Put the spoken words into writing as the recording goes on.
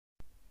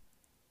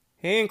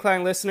Hey,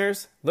 Incline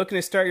listeners, looking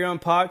to start your own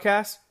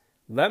podcast?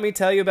 Let me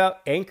tell you about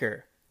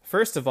Anchor.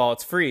 First of all,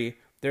 it's free.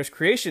 There's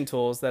creation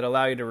tools that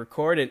allow you to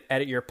record and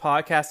edit your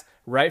podcast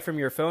right from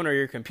your phone or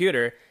your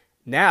computer.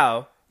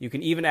 Now, you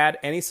can even add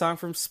any song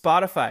from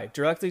Spotify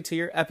directly to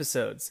your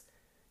episodes.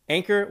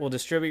 Anchor will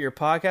distribute your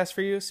podcast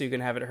for you so you can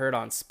have it heard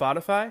on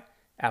Spotify,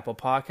 Apple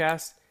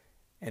Podcasts,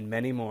 and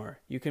many more.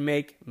 You can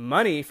make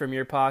money from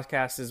your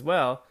podcast as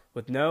well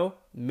with no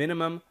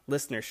minimum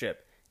listenership.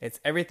 It's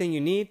everything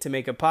you need to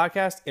make a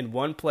podcast in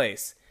one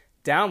place.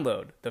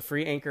 Download the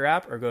free Anchor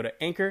app or go to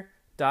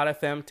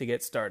anchor.fm to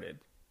get started.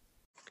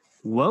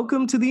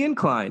 Welcome to the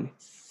Incline,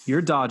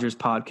 your Dodgers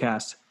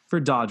podcast for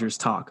Dodgers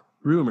talk,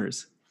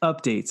 rumors,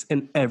 updates,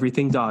 and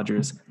everything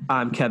Dodgers.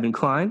 I'm Kevin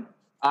Klein.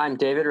 I'm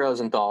David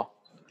Rosenthal.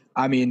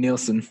 I'm Ian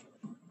Nielsen.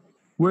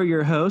 We're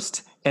your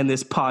host, and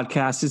this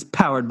podcast is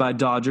powered by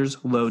Dodgers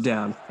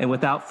Lowdown. And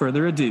without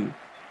further ado,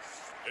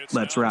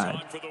 let's ride.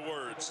 Time for the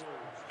words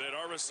that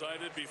are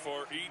recited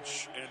before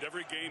each and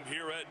every game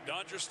here at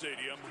Dodger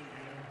Stadium.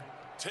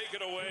 Take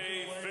it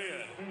away,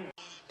 Finn.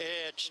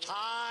 It's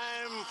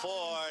time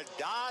for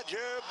Dodger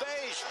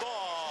baseball.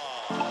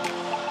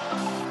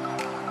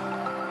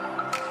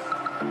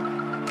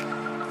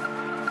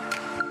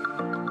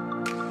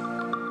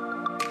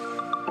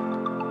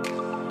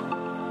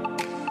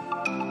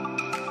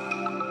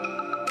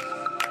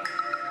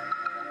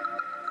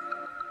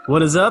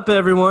 What is up,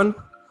 everyone?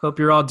 Hope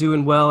you're all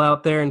doing well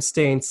out there and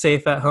staying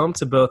safe at home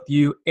to both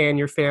you and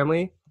your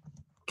family.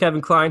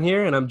 Kevin Klein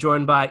here, and I'm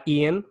joined by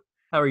Ian.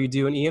 How are you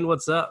doing, Ian?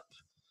 What's up?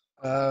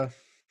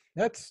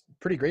 That's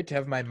pretty great to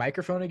have my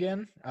microphone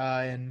again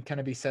and kind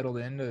of be settled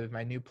into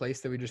my new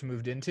place that we just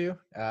moved into.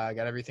 I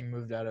got everything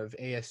moved out of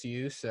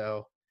ASU,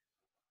 so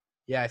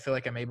yeah, I feel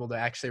like I'm able to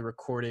actually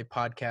record a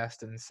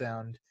podcast and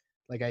sound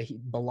like I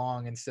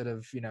belong instead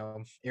of,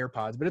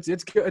 AirPods. But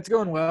it's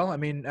going well. I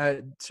mean,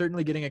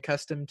 certainly getting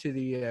accustomed to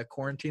the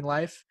quarantine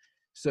life.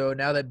 So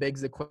now that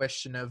begs the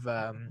question of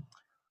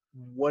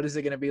what is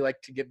it going to be like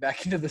to get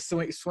back into the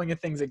swing of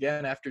things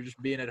again after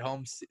just being at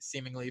home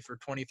seemingly for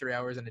 23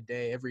 hours in a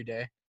day every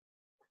day.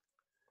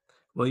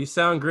 Well, you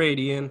sound great,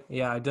 Ian.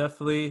 Yeah, I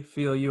definitely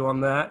feel you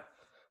on that.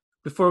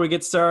 Before we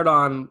get started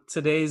on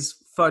today's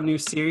fun new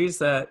series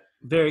that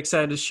I'm very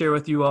excited to share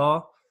with you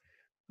all,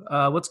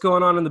 what's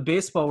going on in the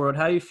baseball world?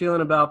 How are you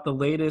feeling about the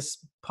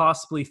latest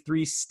possibly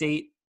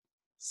 3-state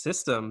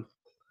system?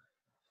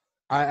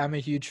 I'm a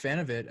huge fan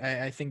of it.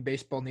 I think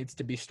baseball needs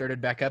to be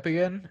started back up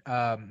again.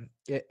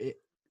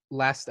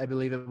 Last, I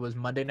believe it was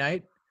Monday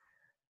night,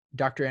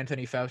 Dr.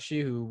 Anthony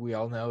Fauci, who we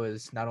all know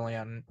is not only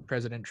on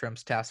President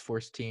Trump's task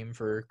force team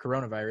for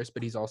coronavirus,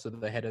 but he's also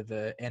the head of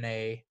the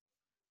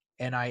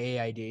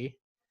NIAID.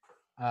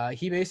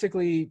 He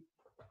basically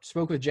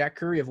spoke with Jack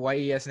Curry of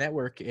YES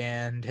Network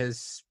and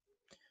has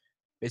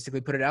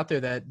basically put it out there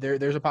that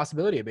there's a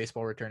possibility of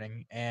baseball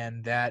returning,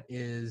 and that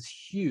is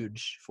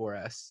huge for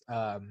us.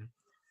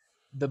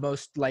 The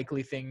most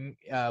likely thing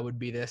would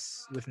be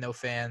this with no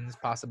fans,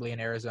 possibly in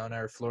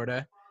Arizona or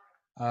Florida.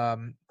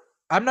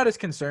 I'm not as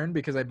concerned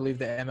because I believe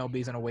the MLB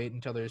is going to wait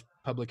until there's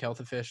public health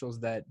officials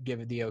that give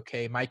it the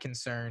okay. My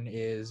concern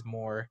is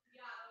more,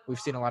 we've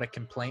seen a lot of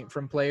complaint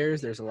from players.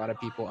 There's a lot of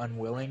people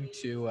unwilling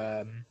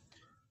to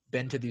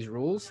bend to these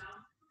rules.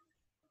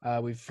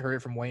 We've heard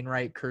it from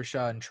Wainwright,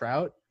 Kershaw, and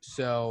Trout.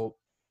 So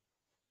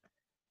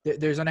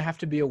there's going to have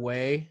to be a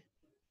way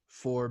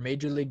for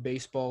Major League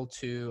Baseball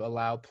to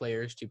allow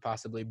players to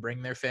possibly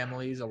bring their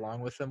families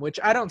along with them, which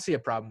I don't see a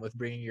problem with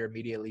bringing your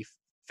immediately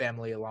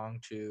family along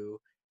to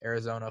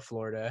Arizona,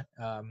 Florida.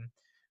 But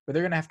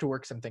they're going to have to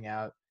work something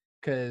out,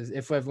 because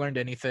if I've learned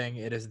anything,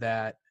 it is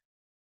that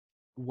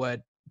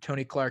what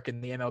Tony Clark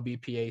and the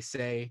MLBPA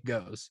say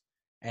goes.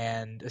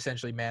 And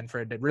essentially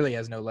Manfred really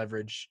has no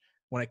leverage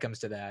when it comes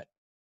to that.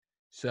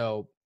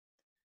 So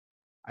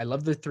I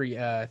love the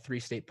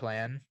three-state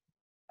plan.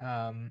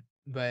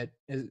 But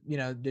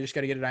they just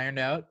got to get it ironed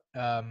out.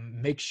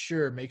 Make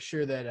sure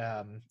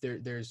that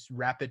there's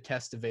rapid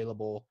tests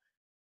available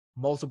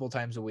multiple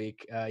times a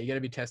week. You got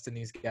to be testing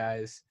these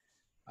guys.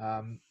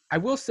 I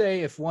will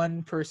say, if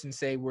one person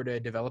were to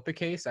develop a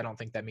case, I don't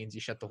think that means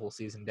you shut the whole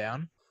season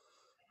down.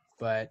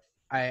 But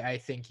I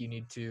think you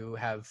need to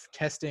have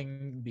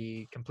testing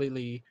be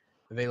completely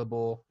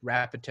available,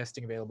 rapid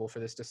testing available for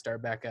this to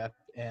start back up,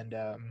 and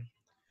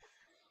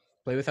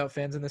play without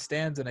fans in the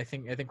stands. And I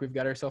think we've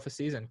got ourselves a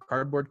season.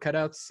 Cardboard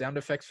cutouts, sound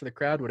effects for the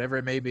crowd, whatever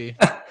it may be,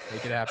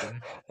 make it happen.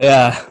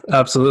 Yeah,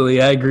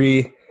 absolutely. I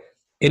agree.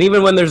 And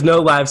even when there's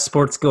no live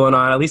sports going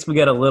on, at least we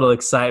get a little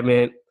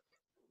excitement.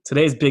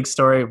 Today's big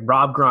story,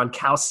 Rob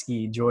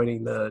Gronkowski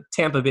joining the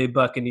Tampa Bay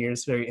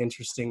Buccaneers. Very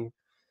interesting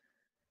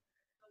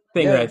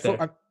thing right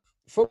there.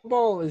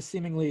 Football is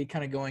seemingly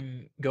kind of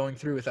going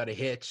through without a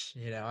hitch.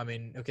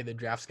 Okay, the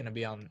draft's going to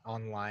be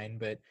online,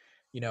 but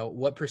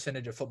what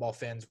percentage of football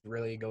fans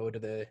really go to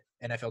the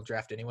NFL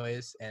draft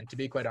anyways? And to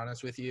be quite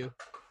honest with you,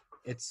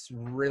 it's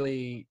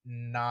really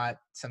not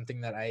something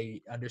that I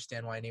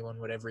understand why anyone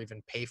would ever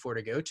even pay for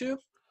to go to.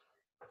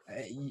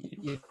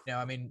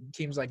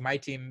 Teams like my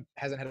team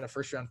hasn't had a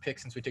first-round pick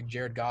since we took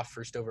Jared Goff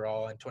first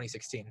overall in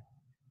 2016.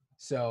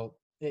 So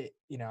Yep.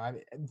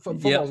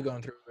 football's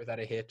going through without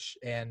a hitch,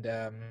 and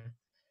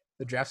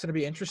the draft's going to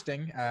be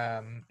interesting.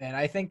 And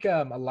I think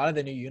a lot of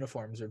the new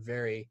uniforms are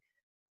very,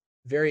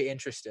 very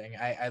interesting.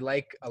 I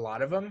like a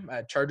lot of them.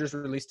 Chargers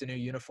released a new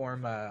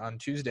uniform on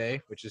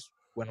Tuesday, which is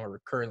when we're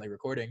currently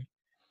recording.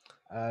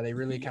 They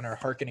really kind of are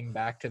harkening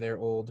back to their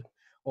old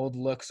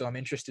look. So I'm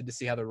interested to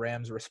see how the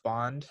Rams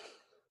respond.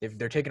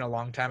 They're taking a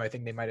long time. I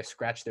think they might have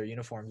scratched their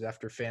uniforms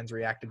after fans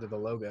reacted to the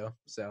logo.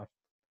 So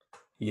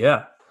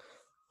Yeah.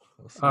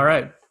 we'll see. All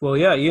right. Well,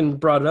 yeah, Ian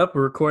brought it up.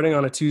 We're recording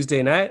on a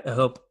Tuesday night. I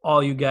hope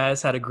all you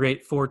guys had a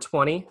great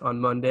 420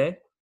 on Monday,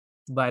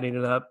 lighting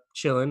it up,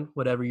 chilling,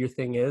 whatever your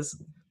thing is.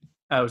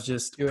 I was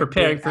just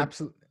preparing for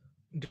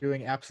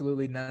doing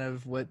absolutely none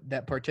of what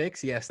that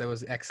partakes. Yes, that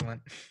was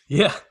excellent.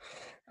 Yeah.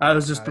 I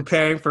was just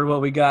preparing for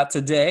what we got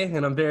today,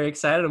 and I'm very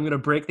excited. I'm going to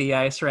break the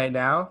ice right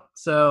now.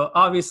 So,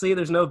 obviously,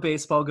 there's no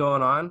baseball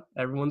going on.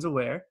 Everyone's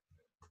aware.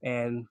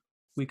 And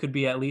we could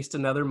be at least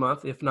another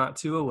month, if not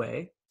two,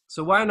 away.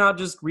 So, why not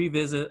just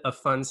revisit a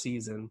fun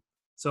season?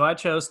 So, I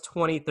chose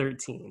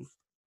 2013.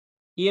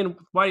 Ian,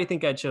 why do you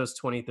think I chose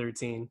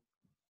 2013?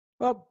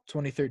 Well,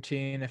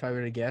 2013, if I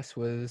were to guess,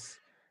 was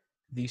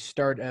the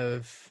start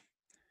of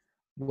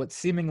what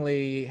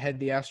seemingly, had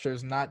the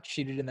Astros not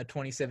cheated in the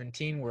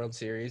 2017 World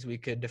Series, we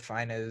could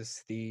define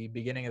as the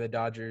beginning of the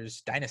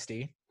Dodgers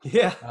dynasty.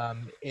 Yeah.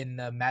 In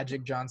the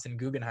Magic Johnson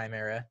Guggenheim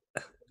era.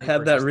 I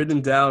had that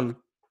written down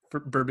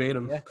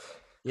verbatim. Yeah.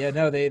 Yeah,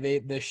 no,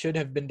 they should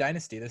have been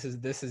dynasty. This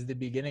is the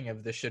beginning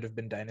of the should have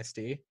been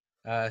dynasty.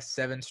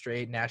 7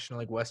 straight National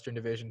League Western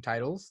Division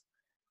titles.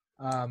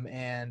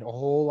 And a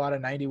whole lot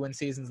of 90 win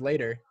seasons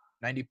later,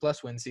 90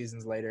 plus win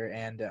seasons later,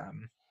 and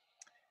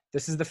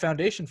this is the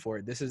foundation for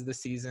it. This is the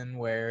season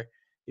where,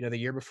 the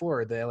year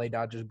before, the LA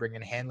Dodgers bring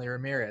in Hanley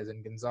Ramirez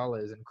and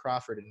Gonzalez and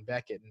Crawford and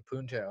Beckett and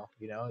Punto.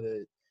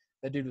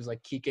 That dude was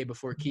like Kike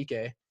before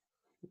Kike.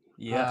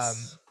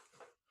 Yes.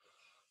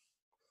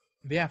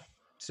 Yeah.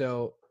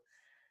 So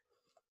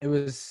it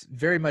was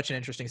very much an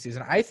interesting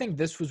season. I think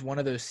this was one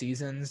of those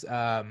seasons.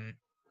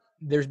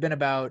 There's been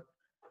about,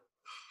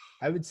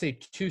 I would say,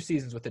 2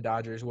 seasons with the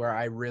Dodgers where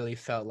I really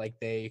felt like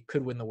they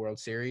could win the World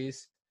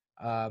Series.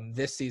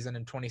 This season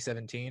in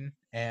 2017,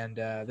 and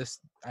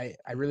I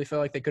really felt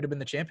like they could have been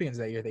the champions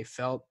that year. They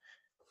felt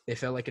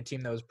like a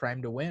team that was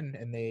primed to win,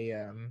 and they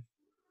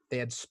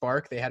had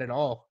spark, they had it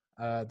all.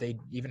 They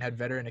even had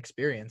veteran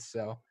experience.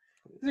 So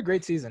it was a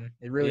great season.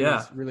 It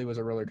really was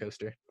a roller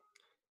coaster.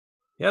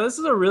 Yeah, this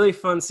is a really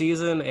fun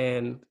season,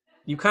 and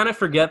you kind of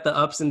forget the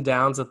ups and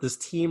downs that this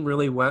team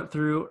really went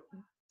through,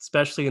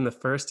 especially in the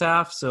first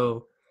half.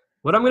 So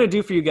what I'm going to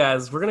do for you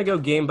guys, we're going to go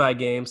game by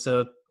game.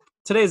 So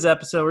today's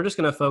episode, we're just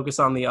going to focus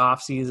on the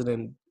offseason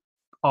and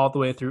all the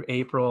way through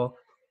April,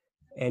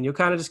 and you'll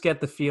kind of just get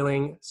the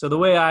feeling. So the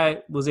way I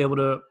was able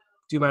to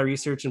do my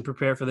research and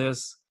prepare for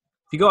this,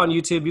 if you go on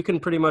YouTube, you can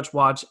pretty much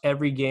watch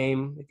every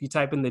game. If you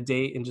type in the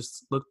date and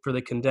just look for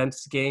the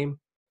condensed game,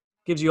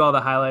 it gives you all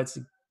the highlights,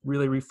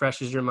 really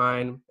refreshes your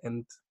mind,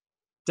 and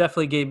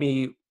definitely gave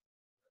me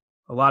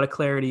a lot of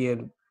clarity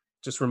and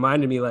just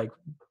reminded me like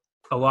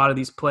a lot of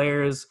these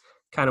players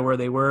kind of where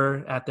they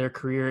were at their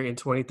career in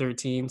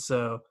 2013.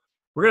 So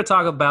we're going to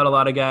talk about a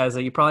lot of guys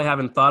that you probably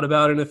haven't thought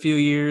about in a few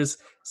years,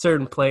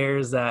 certain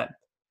players that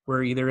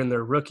were either in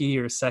their rookie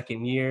or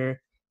second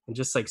year, and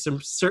just like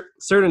some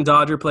certain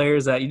Dodger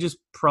players that you just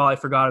probably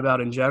forgot about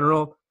in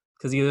general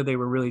because either they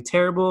were really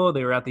terrible,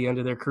 they were at the end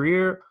of their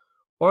career,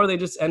 or they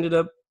just ended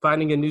up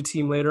finding a new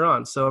team later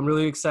on. So I'm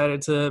really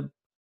excited to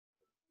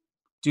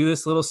do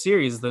this little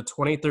series, the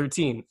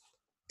 2013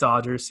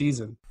 Dodgers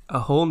season. A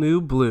whole new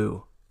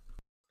blue.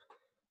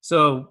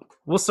 So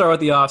we'll start with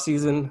the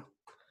offseason.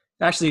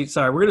 Actually,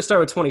 sorry, we're going to start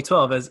with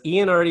 2012. As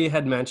Ian already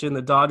had mentioned,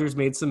 the Dodgers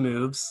made some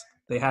moves.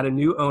 They had a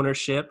new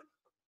ownership.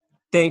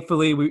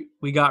 Thankfully,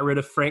 we got rid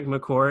of Frank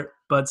McCourt.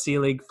 Bud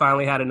Selig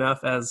finally had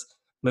enough as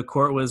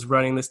McCourt was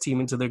running this team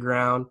into the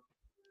ground.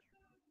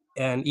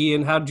 And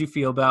Ian, how did you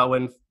feel about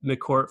when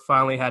McCourt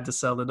finally had to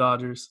sell the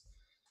Dodgers?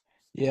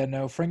 Yeah,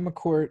 no, Frank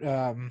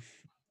McCourt.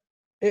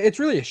 It's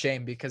really a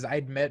shame because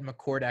I'd met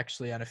McCourt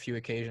actually on a few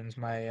occasions.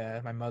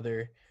 My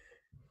mother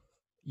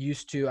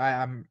used to.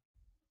 I'm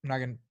not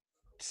gonna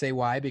say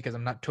why because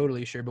I'm not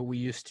totally sure, but we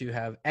used to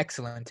have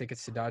excellent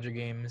tickets to Dodger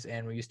games,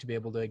 and we used to be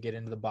able to get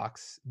into the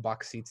box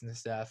seats and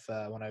stuff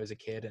when I was a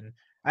kid. And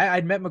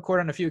I'd met McCourt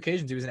on a few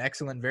occasions. He was an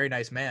excellent, very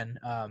nice man.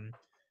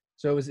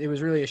 So it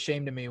was really a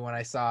shame to me when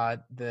I saw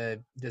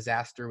the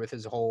disaster with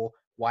his whole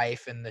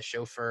wife and the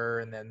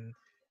chauffeur, and then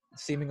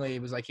seemingly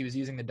it was like he was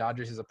using the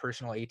Dodgers as a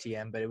personal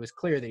ATM, but it was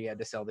clear that he had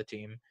to sell the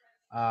team.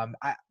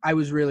 I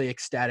was really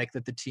ecstatic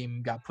that the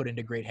team got put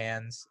into great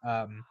hands.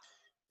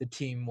 The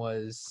team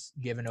was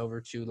given over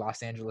to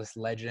Los Angeles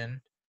legend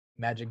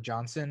Magic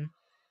Johnson.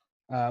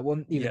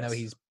 Even though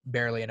he's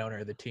barely an owner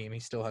of the team, he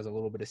still has a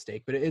little bit of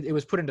stake. But it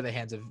was put into the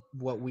hands of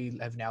what we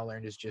have now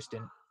learned is just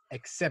an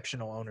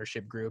exceptional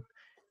ownership group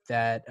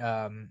that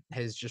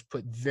has just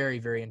put very,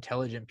 very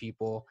intelligent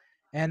people.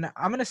 And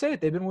I'm going to say it,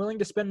 they've been willing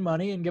to spend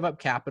money and give up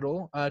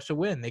capital to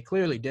win. They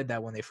clearly did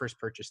that when they first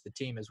purchased the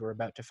team, as we're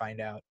about to find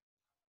out.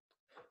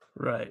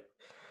 Right.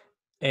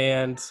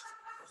 And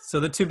so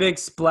the two big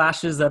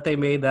splashes that they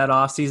made that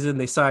offseason,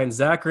 they signed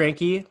Zach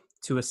Greinke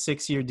to a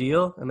 6-year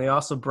deal, and they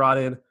also brought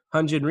in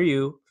Hyunjin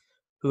Ryu,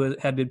 who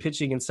had been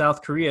pitching in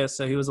South Korea,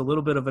 so he was a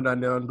little bit of an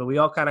unknown, but we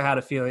all kind of had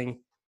a feeling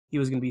he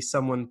was going to be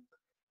someone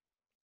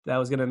that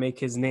was going to make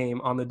his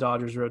name on the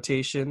Dodgers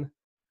rotation.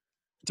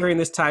 During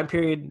this time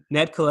period,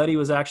 Ned Colletti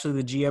was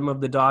actually the GM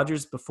of the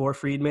Dodgers before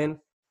Friedman.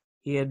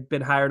 He had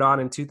been hired on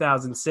in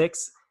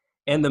 2006,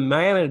 and the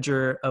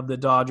manager of the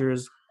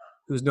Dodgers,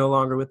 who's no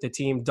longer with the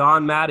team,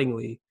 Don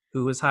Mattingly,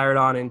 who was hired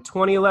on in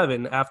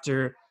 2011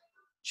 after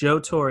Joe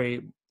Torre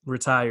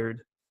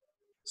retired.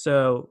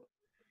 So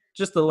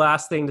just the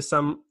last thing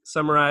to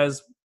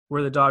summarize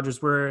where the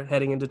Dodgers were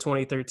heading into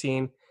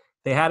 2013.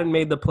 They hadn't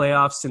made the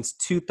playoffs since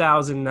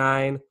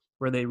 2009,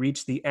 where they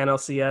reached the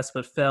NLCS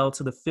but fell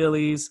to the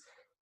Phillies.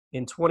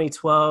 In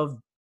 2012,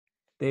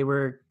 they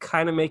were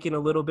kind of making a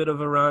little bit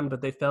of a run,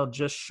 but they fell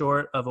just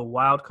short of a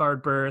wild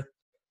card berth.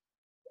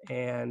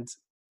 And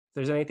if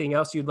there's anything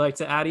else you'd like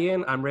to add,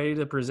 Ian, I'm ready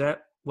to present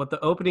what the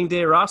opening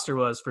day roster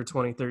was for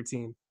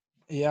 2013.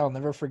 Yeah, I'll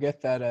never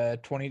forget that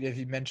if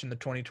you mentioned the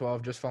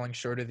 2012 just falling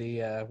short of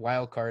the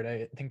wild card.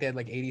 I think they had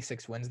like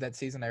 86 wins that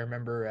season. I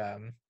remember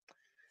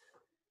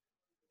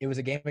it was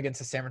a game against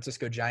the San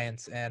Francisco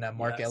Giants, and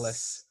Mark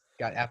Ellis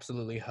got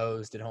absolutely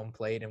hosed at home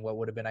plate in what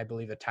would have been, I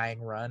believe, a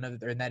tying run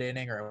in that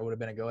inning, or it would have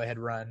been a go-ahead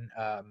run.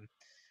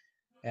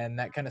 And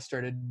that kind of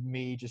started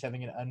me just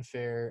having an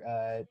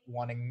unfair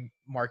wanting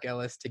Mark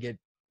Ellis to get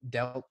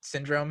dealt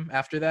syndrome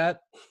after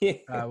that,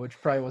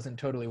 which probably wasn't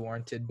totally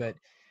warranted. But,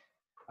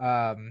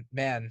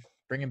 man,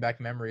 bringing back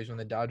memories when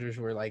the Dodgers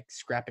were, like,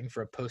 scrapping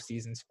for a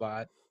postseason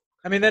spot.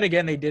 I mean, then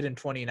again, they did in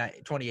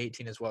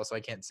 2018 as well, so I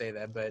can't say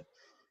that. But,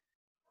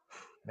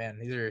 man,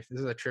 this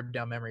is a trip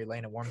down memory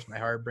lane. It warms my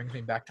heart, brings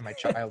me back to my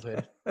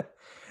childhood.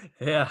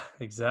 Yeah,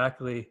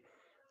 exactly.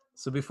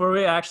 So before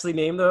we actually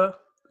name the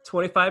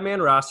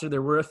 25-man roster,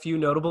 there were a few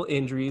notable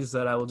injuries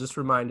that I will just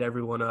remind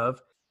everyone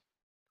of.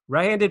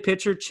 Right-handed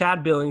pitcher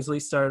Chad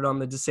Billingsley started on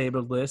the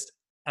disabled list,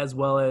 as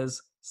well as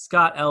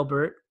Scott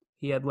Elbert.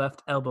 He had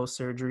left elbow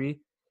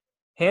surgery.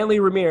 Hanley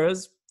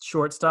Ramirez,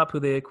 shortstop, who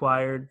they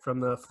acquired from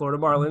the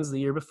Florida Marlins the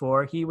year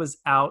before, he was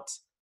out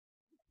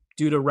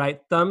due to right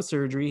thumb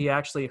surgery. He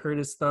actually hurt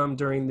his thumb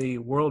during the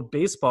World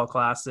Baseball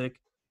Classic.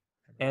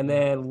 And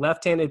then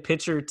left-handed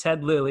pitcher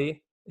Ted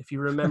Lilly, if you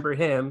remember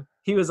him,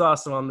 he was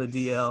also on the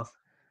DL.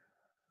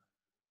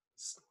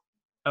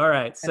 All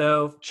right,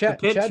 so Chad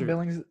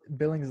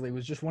Billingsley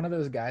was just one of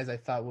those guys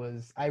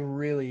I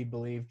really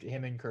believed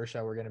him and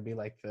Kershaw were going to be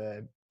like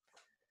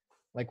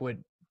what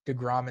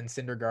DeGrom and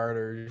Syndergaard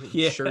or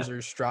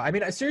Scherzer Straw. I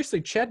mean,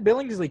 seriously, Chad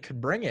Billingsley could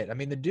bring it. I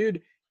mean, the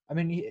dude. I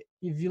mean,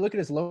 if you look at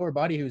his lower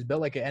body, he was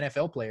built like an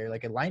NFL player,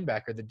 like a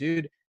linebacker. The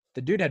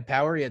dude had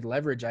power. He had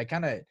leverage. I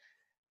kind of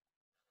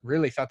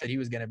really thought that he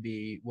was going to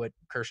be what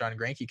Kershaw and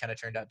Greinke kind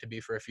of turned out to be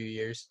for a few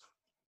years.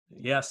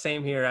 Yeah,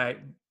 same here. I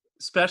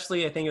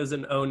think it was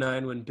in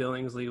 2009 when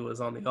Billingsley was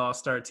on the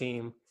All-Star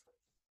team.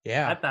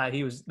 Yeah. I thought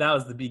that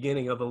was the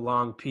beginning of a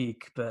long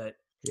peak, but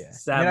yeah.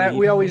 sadly, I mean,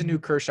 we always knew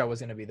Kershaw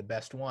was going to be the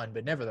best one,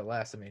 but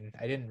nevertheless, I mean,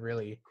 I didn't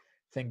really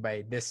think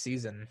by this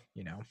season,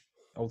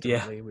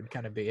 ultimately would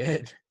kind of be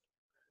it.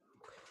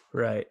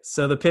 Right.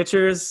 So the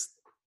pitchers,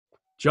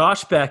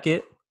 Josh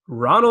Beckett,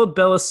 Ronald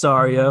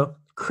Belisario,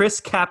 Chris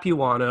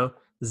Capuano,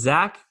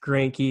 Zach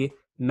Greinke,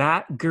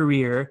 Matt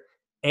Guerrier,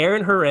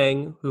 Aaron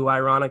Harang, who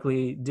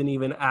ironically didn't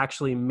even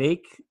actually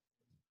make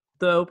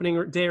the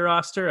opening day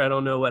roster. I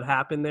don't know what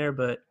happened there,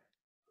 but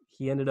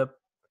he ended up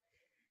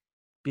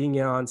being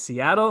on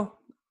Seattle.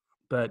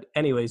 But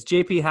anyways,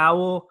 JP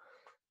Howell,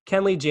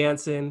 Kenley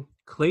Jansen,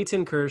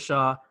 Clayton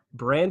Kershaw,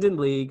 Brandon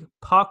League,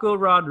 Paco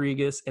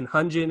Rodriguez, and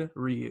Hyunjin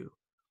Ryu.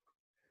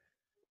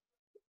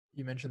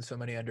 You mentioned so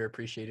many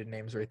underappreciated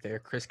names right there.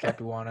 Chris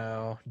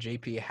Capuano,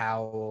 JP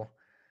Howell.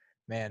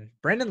 Man,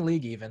 Brandon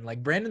League even.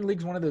 Like, Brandon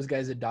League's one of those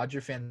guys that Dodger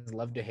fans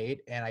love to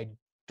hate, and I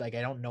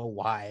don't know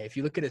why. If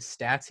you look at his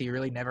stats, he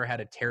really never had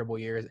a terrible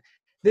year.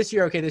 This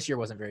year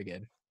wasn't very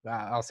good.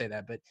 I'll say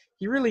that, but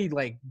he really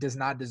does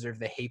not deserve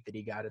the hate that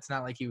he got. It's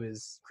not like he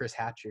was Chris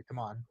Hatcher. Come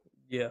on.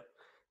 Yeah.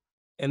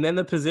 And then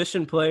the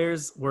position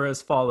players were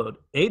as followed: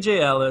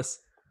 AJ Ellis,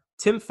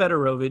 Tim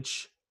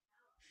Fedorovich,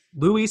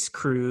 Luis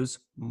Cruz,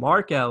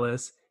 Mark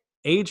Ellis,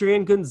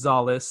 Adrian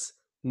Gonzalez,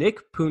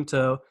 Nick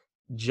Punto,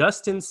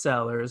 Justin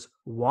Sellers,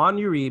 Juan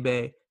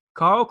Uribe,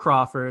 Carl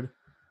Crawford,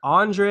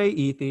 Andre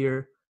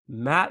Ethier,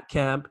 Matt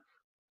Kemp,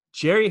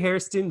 Jerry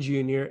Hairston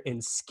Jr.,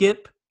 and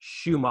Skip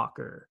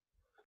Schumacher.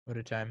 What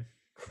a time.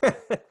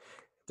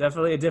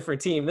 Definitely a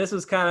different team. This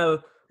was kind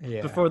of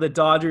before the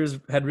Dodgers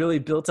had really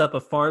built up a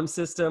farm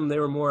system. They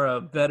were more a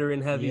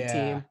veteran-heavy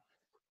team.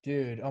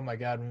 Dude, oh my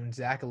God, when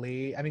Zach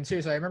Lee. I mean,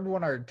 seriously, I remember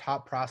when our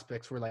top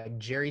prospects were like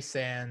Jerry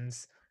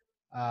Sands,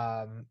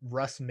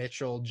 Russ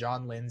Mitchell,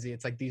 John Lindsay.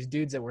 It's like these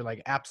dudes that were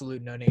like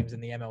absolute no names in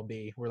the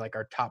MLB were like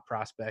our top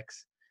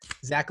prospects.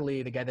 Zach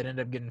Lee, the guy that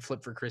ended up getting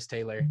flipped for Chris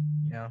Taylor,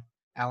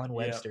 Alan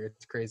Webster.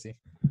 It's crazy.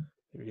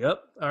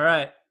 Yep. All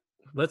right.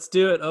 Let's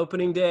do it.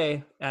 Opening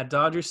day at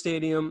Dodger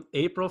Stadium,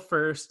 April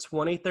 1st,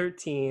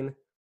 2013. I'm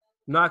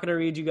not going to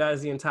read you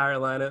guys the entire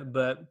lineup,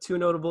 but two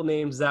notable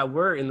names that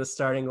were in the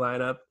starting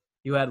lineup.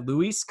 You had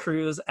Luis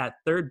Cruz at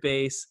third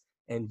base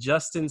and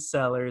Justin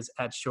Sellers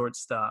at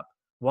shortstop.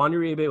 Juan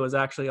Uribe was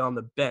actually on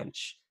the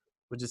bench,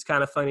 which is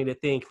kind of funny to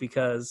think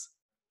because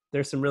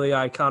there's some really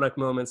iconic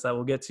moments that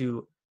we'll get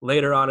to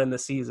later on in the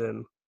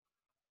season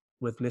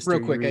with Mr. Real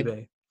quick,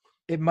 Uribe.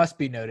 it must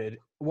be noted,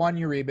 Juan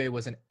Uribe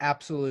was an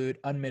absolute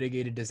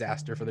unmitigated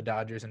disaster for the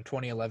Dodgers in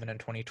 2011 and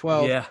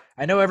 2012. Yeah.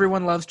 I know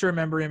everyone loves to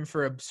remember him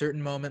for a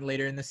certain moment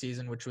later in the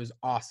season, which was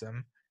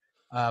awesome.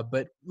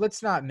 But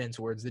let's not mince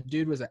words. The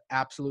dude was an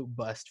absolute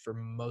bust for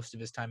most of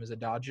his time as a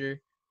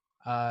Dodger,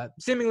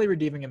 seemingly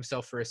redeeming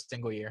himself for a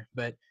single year.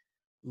 But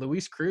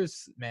Luis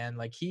Cruz, man,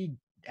 like he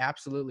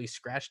absolutely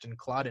scratched and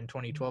clawed in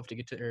 2012 to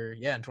get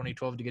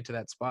to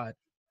that spot.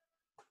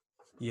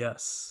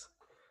 Yes.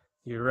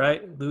 You're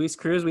right. Luis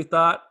Cruz, we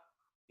thought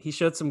he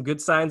showed some good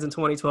signs in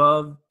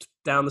 2012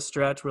 down the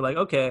stretch. We're like,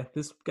 okay,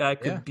 this guy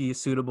could be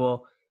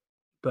suitable,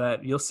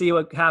 but you'll see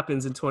what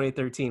happens in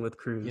 2013 with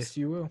Cruz. Yes,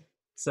 you will.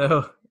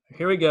 So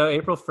here we go,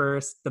 April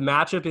 1st. The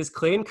matchup is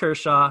Clayton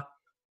Kershaw.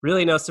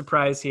 Really no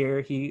surprise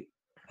here. He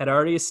had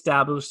already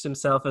established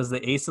himself as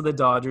the ace of the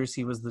Dodgers.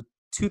 He was the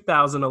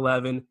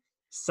 2011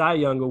 Cy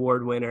Young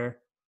Award winner,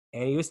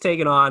 and he was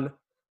taking on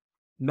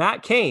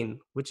Matt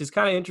Cain, which is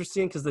kind of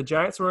interesting because the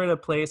Giants were in a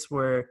place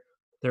where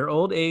their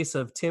old ace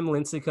of Tim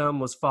Lincecum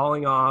was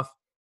falling off,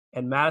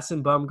 and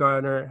Madison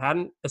Bumgarner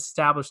hadn't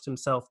established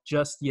himself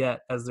just yet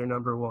as their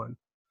number one.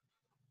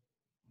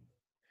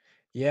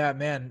 Yeah,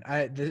 man.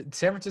 The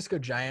San Francisco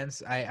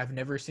Giants, I've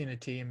never seen a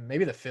team,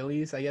 maybe the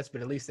Phillies, I guess,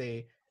 but at least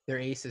their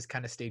aces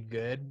kind of stayed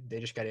good. They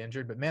just got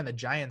injured. But man, the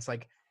Giants,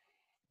 like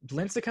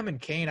Lincecum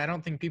and Kane, I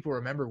don't think people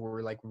remember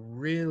were like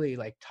really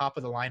like top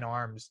of the line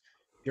arms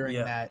during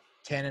that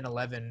 10 and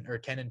 11 or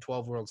 10 and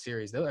 12 World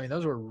Series. I mean,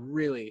 those were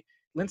really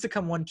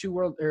Lincecum won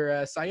 2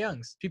 Cy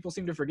Youngs. People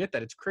seem to forget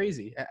that. It's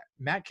crazy.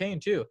 Matt Cain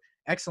too,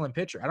 excellent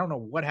pitcher. I don't know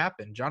what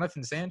happened.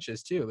 Jonathan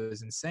Sanchez too. It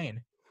was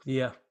insane.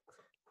 Yeah.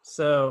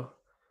 So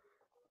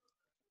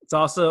it's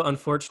also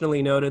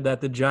unfortunately noted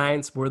that the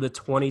Giants were the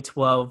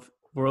 2012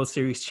 World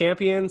Series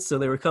champions, so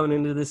they were coming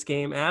into this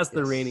game as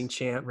the reigning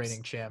champs.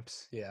 Reigning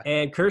champs, yeah.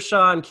 And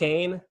Kershaw and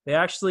Kane, they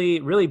actually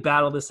really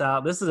battled this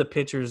out. This is a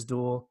pitcher's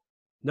duel.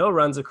 No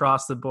runs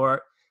across the board.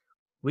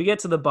 We get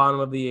to the bottom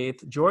of the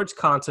 8th. George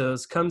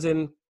Contos comes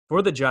in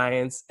for the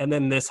Giants, and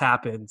then this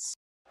happens.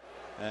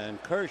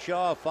 And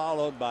Kershaw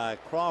followed by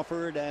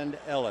Crawford and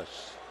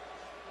Ellis.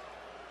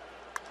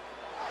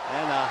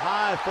 And a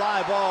high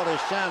fly ball to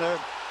center.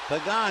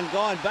 Pagan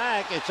going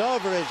back. It's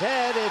over his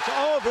head. It's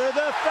over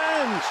the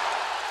fence.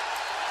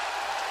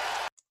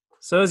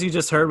 So as you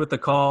just heard with the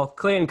call,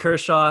 Clayton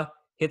Kershaw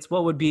hits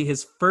what would be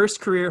his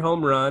first career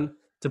home run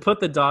to put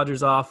the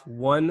Dodgers off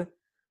 1-0.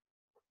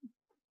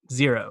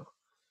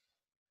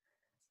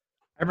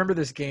 I remember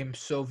this game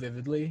so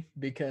vividly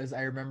because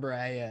I remember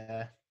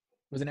I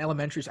was in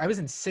elementary. I was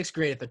in 6th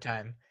grade at the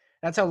time.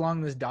 That's how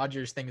long this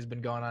Dodgers thing has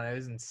been going on. I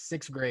was in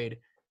 6th grade.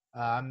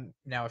 I'm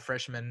now a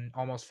freshman,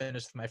 almost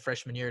finished my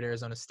freshman year at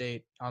Arizona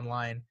State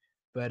online.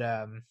 But,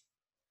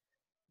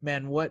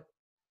 man, what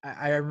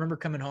I remember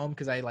coming home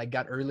because I like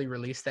got early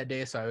release that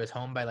day. So I was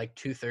home by like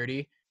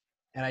 2:30.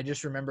 And I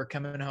just remember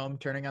coming home,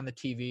 turning on the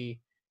TV,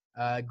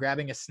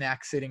 grabbing a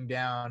snack, sitting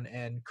down,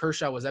 and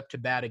Kershaw was up to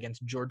bat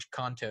against George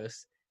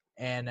Contos.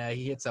 And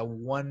he hits a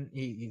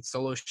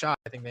solo shot.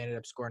 I think they ended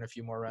up scoring a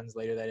few more runs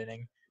later that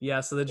inning.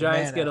 Yeah, so the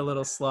Giants get a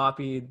little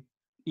sloppy.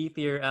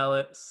 Mark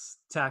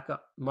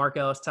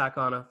Ellis tack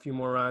on a few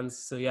more runs.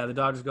 So, yeah, the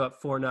Dodgers go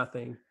up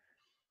 4-0.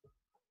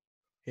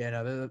 Yeah,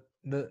 no,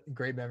 the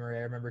great memory.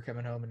 I remember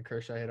coming home and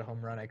Kershaw hit a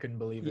home run. I couldn't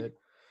believe it.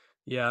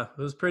 Yeah,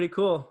 it was pretty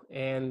cool.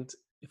 And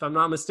if I'm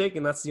not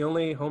mistaken, that's the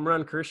only home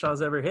run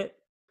Kershaw's ever hit.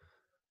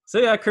 So,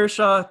 yeah,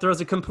 Kershaw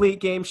throws a complete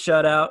game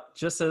shutout,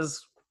 just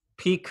as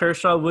peak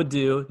Kershaw would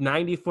do.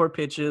 94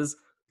 pitches,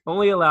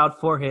 only allowed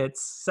 4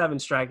 hits, 7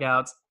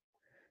 strikeouts.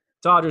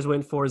 Dodgers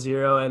win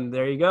 4-0, and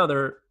there you go.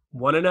 They're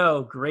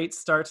 1-0. Great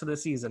start to the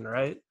season,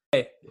 right?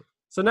 Okay.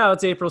 So now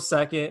it's April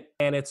 2nd,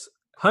 and it's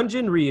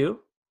Hyun-Jin Ryu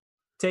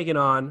taking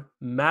on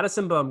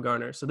Madison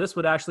Bumgarner. So this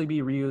would actually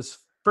be Ryu's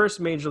first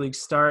major league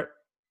start.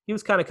 He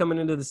was kind of coming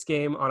into this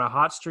game on a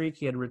hot streak.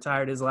 He had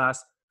retired his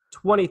last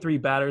 23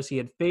 batters he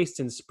had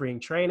faced in spring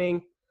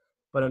training.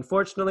 But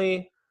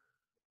unfortunately,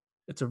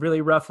 it's a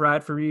really rough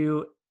ride for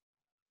Ryu.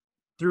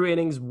 Through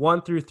innings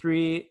 1 through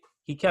 3,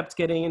 he kept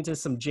getting into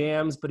some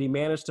jams, but he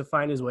managed to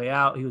find his way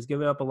out. He was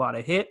giving up a lot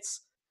of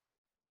hits.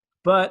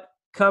 But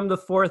come the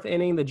 4th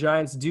inning, the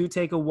Giants do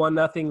take a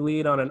 1-0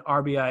 lead on an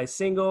RBI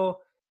single.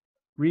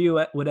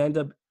 Ryu would end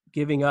up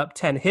giving up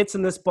 10 hits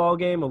in this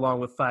ballgame, along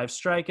with 5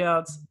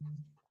 strikeouts.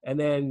 And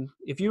then,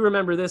 if you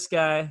remember this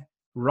guy,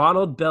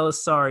 Ronald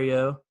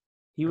Belisario,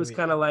 he was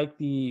kind of like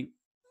the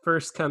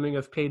first coming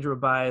of Pedro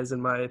Baez,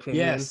 in my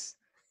opinion.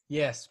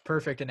 Yes,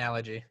 perfect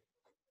analogy.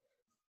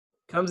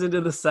 Comes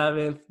into the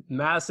 7th.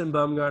 Madison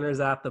Bumgarner's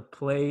at the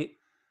plate.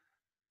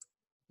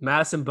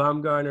 Madison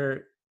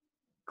Bumgarner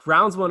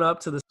grounds one up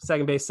to the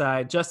second base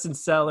side. Justin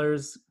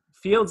Sellers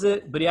fields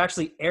it, but he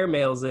actually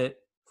airmails it,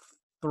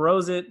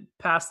 throws it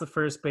past the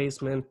first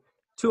baseman.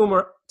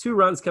 Two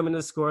runs come in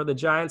to score. The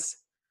Giants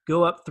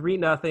go up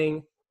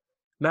 3-0.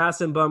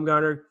 Madison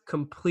Bumgarner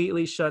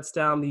completely shuts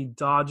down the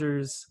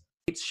Dodgers'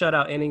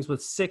 shutout innings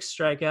with 6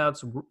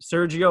 strikeouts.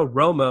 Sergio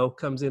Romo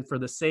comes in for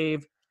the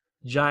save.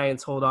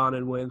 Giants hold on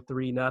and win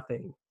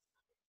 3-0.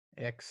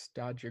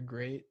 Ex-Dodger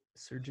great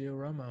Sergio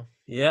Romo.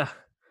 Yeah.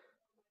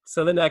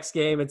 So the next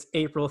game, it's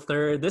April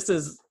 3rd. This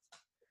is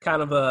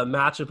kind of a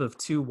matchup of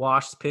 2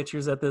 washed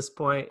pitchers at this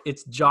point.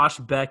 It's Josh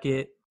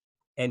Beckett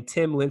and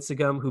Tim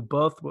Lincecum, who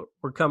both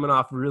were coming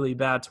off really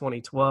bad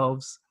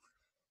 2012s.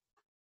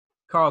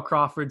 Carl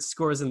Crawford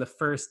scores in the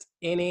first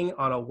inning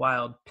on a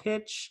wild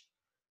pitch.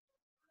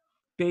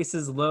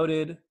 Bases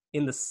loaded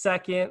in the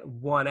second,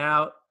 1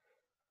 out.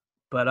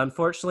 But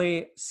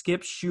unfortunately,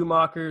 Skip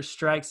Schumacher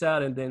strikes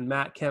out and then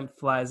Matt Kemp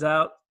flies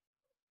out.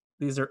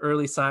 These are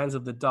early signs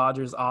of the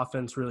Dodgers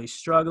offense really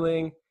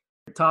struggling.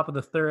 Top of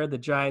the third, the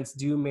Giants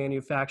do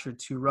manufacture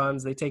 2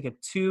 runs. They take a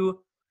 2-1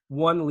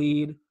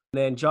 lead. And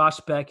then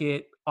Josh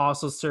Beckett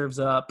also serves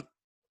up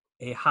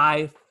a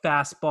high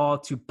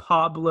fastball to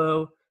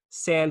Pablo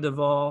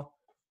Sandoval,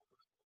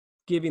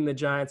 giving the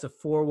Giants a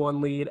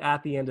 4-1 lead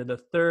at the end of the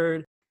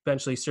third.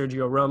 Eventually,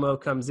 Sergio Romo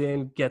comes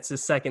in, gets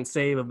his second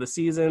save of the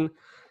season.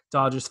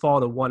 Dodgers fall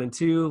to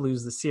 1-2,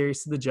 lose the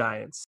series to the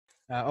Giants.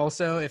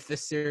 Also, if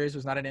this series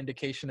was not an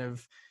indication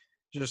of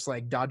just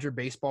like Dodger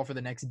baseball for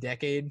the next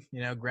decade,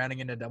 grounding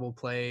into double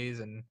plays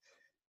and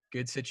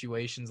good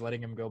situations,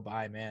 letting him go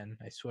by, man,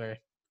 I swear.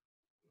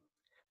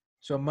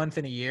 So a month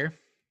and a year,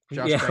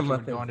 Josh Beckett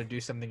would go on to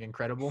do something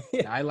incredible.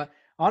 Yeah.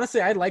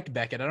 Honestly, I liked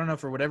Beckett. I don't know,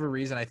 for whatever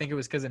reason. I think it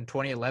was because in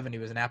 2011, he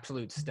was an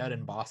absolute stud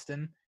in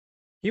Boston.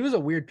 He was a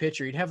weird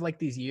pitcher. He'd have like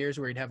these years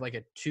where he'd have like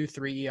a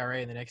 2.3 ERA,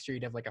 and the next year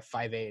he'd have like a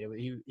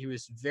 5.8. He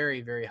was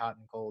very, very hot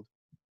and cold.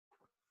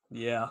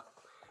 Yeah.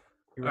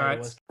 All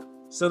right.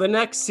 So the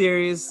next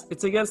series,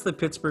 it's against the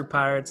Pittsburgh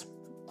Pirates.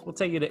 We'll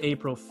take you to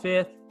April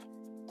 5th.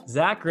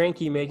 Zach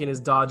Greinke making his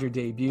Dodger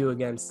debut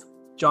against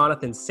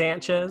Jonathan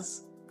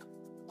Sanchez,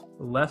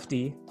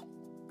 lefty.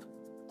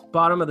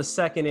 Bottom of the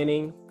second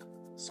inning,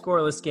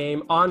 scoreless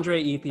game.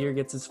 Andre Ethier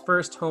gets his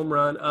first home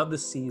run of the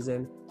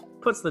season,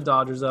 puts the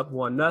Dodgers up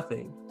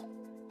 1-0.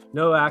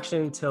 No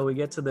action until we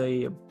get to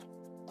the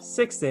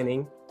 6th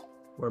inning,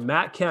 where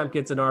Matt Kemp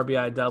gets an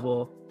RBI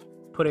double,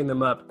 putting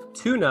them up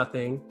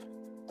 2-0.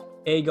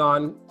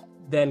 Agon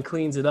then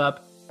cleans it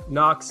up.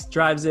 Knox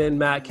drives in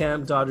Matt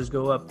Kemp. Dodgers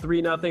go up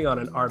 3-0 on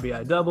an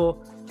RBI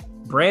double.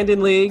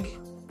 Brandon League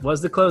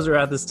was the closer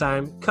at this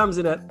time. Comes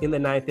in the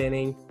 9th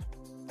inning.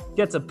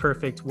 Gets a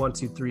perfect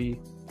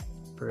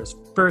 1-2-3 for his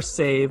first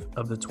save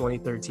of the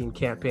 2013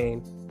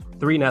 campaign.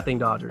 3-0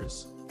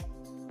 Dodgers.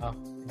 Oh, I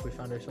think we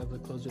found ourselves a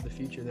closer of the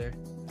future there.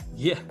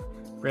 Yeah.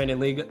 Brandon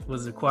League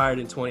was acquired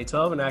in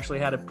 2012 and actually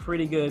had a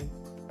pretty good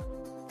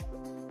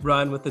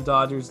run with the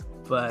Dodgers,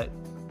 but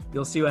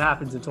you'll see what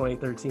happens in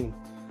 2013.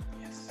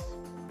 Yes.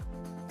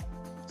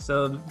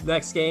 So the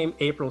next game,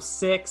 April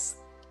 6th.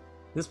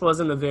 This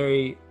wasn't a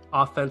very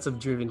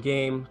offensive-driven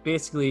game.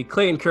 Basically,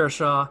 Clayton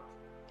Kershaw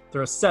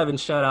throws 7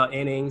 shutout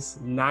innings,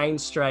 9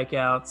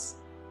 strikeouts.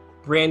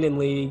 Brandon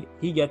League,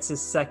 he gets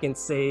his second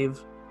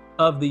save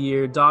of the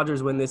year.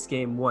 Dodgers win this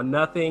game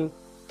 1-0.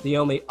 The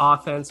only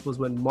offense was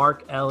when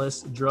Mark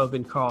Ellis drove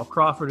in Carl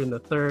Crawford in the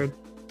third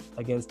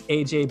against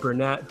A.J.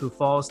 Burnett, who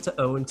falls to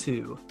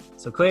 0-2.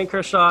 So Clayton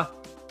Kershaw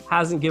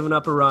hasn't given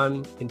up a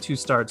run in 2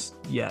 starts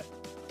yet.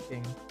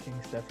 King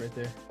stuff right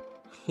there.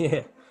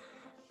 Yeah.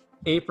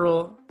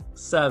 April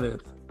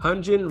 7th,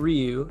 Hyun-Jin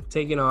Ryu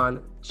taking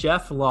on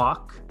Jeff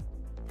Locke,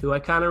 who I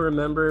kind of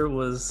remember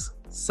was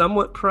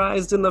somewhat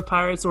prized in the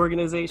Pirates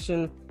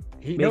organization.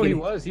 He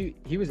was.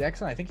 He was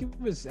excellent. I think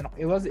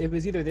it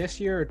was either this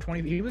year or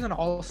 20. He was an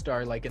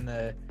all-star like in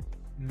the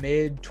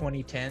mid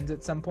 2010s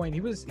at some point.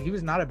 He was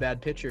not a bad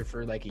pitcher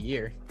for like a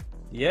year.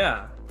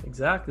 Yeah,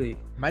 exactly.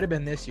 Might have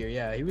been this year.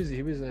 Yeah, he was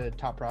a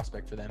top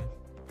prospect for them.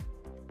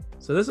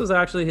 So this was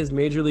actually his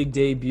major league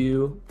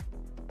debut.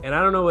 And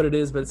I don't know what it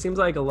is, but it seems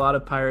like a lot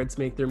of Pirates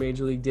make their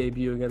major league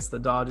debut against the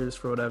Dodgers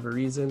for whatever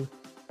reason.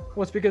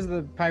 Well, it's because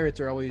the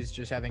Pirates are always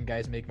just having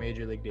guys make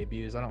major league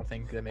debuts. I don't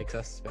think that makes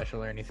us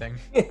special or anything.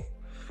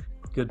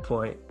 Good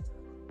point.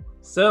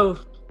 So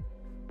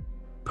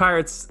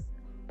Pirates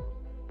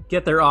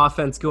get their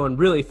offense going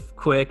really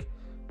quick.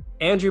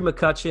 Andrew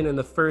McCutchen in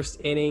the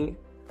first inning,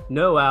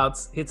 no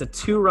outs, hits a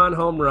 2-run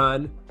home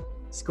run,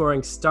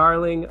 scoring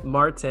Starling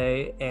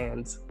Marte.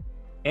 And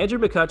Andrew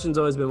McCutchen's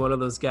always been one of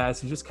those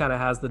guys who just kind of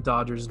has the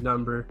Dodgers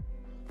number.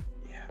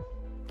 Yeah.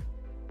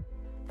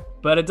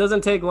 But it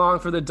doesn't take long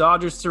for the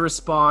Dodgers to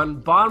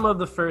respond. Bottom of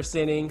the first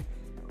inning,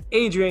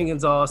 Adrian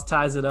Gonzalez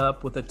ties it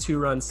up with a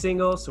 2-run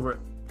single. So we're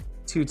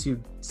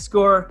 2-2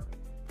 score.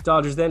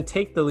 Dodgers then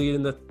take the lead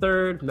in the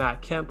third.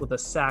 Matt Kemp with a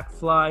sac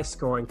fly,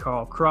 scoring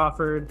Carl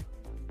Crawford.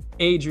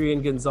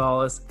 Adrian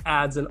Gonzalez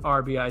adds an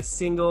RBI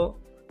single,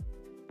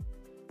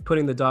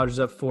 putting the Dodgers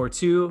up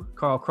 4-2.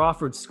 Carl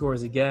Crawford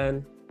scores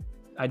again.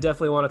 I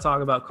definitely want to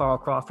talk about Carl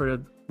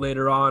Crawford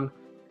later on.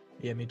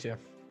 Yeah, me too.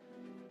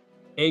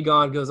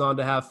 Agon goes on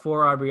to have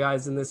 4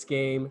 RBIs in this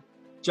game.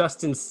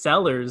 Justin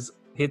Sellers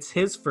hits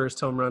his first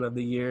home run of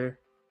the year.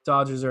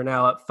 Dodgers are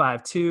now up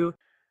 5-2.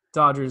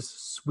 Dodgers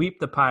sweep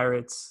the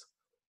Pirates.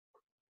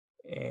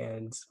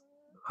 And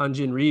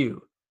Hyunjin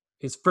Ryu,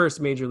 his first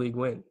major league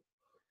win.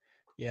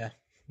 Yeah,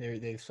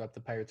 they've swept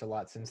the Pirates a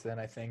lot since then,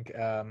 I think.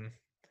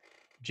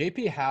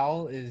 JP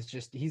Howell is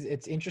just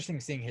it's interesting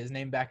seeing his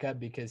name back up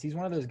because he's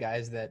one of those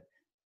guys that,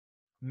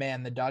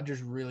 man, the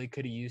Dodgers really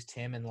could have used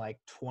him in like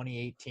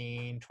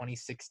 2018,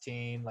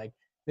 2016. Like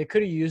they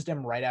could have used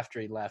him right after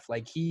he left.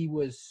 Like he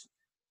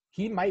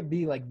might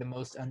be like the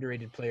most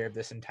underrated player of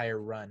this entire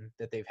run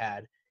that they've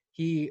had.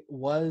 He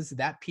was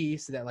that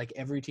piece that like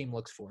every team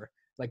looks for.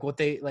 Like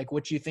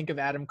what you think of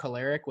Adam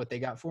Kolarek, what they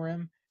got for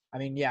him. I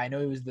mean, yeah, I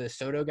know he was the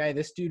Soto guy.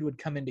 This dude would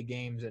come into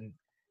games and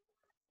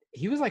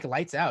he was like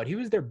lights out. He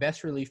was their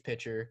best relief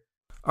pitcher.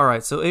 All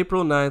right, so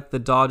April 9th, the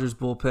Dodgers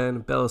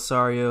bullpen,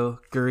 Belisario,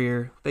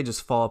 Guerrier, they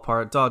just fall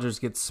apart. Dodgers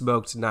get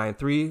smoked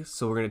 9-3.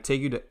 So we're going to take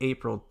you to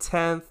April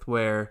 10th,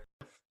 where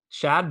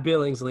Chad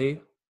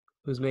Billingsley,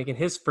 who's making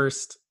his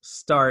first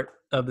start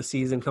of the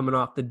season coming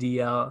off the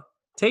DL,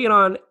 taking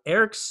on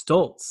Eric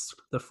Stoltz,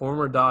 the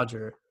former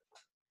Dodger.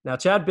 Now,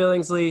 Chad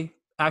Billingsley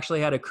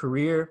actually had a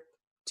career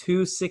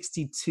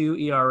 2.62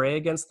 ERA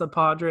against the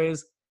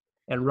Padres,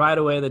 and right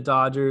away the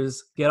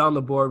Dodgers get on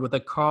the board with a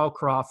Carl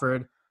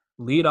Crawford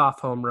leadoff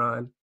home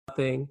run.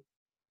 Nothing.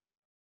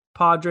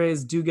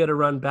 Padres do get a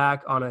run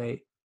back on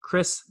a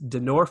Chris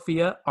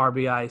Denorfia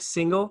RBI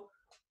single,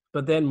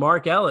 but then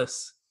Mark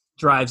Ellis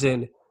drives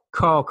in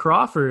Carl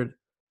Crawford.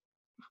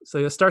 So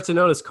you'll start to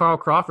notice Carl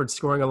Crawford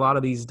scoring a lot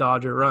of these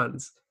Dodger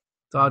runs.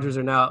 Dodgers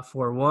are now at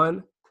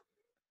 4-1.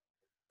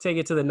 Take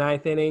it to the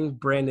 9th inning.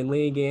 Brandon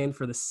Lee again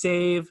for the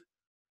save.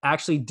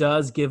 Actually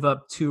does give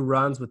up 2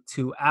 runs with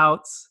 2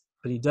 outs,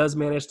 but he does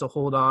manage to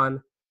hold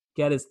on,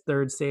 get his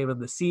 3rd save of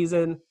the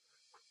season.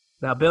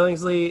 Now,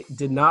 Billingsley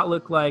did not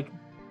look like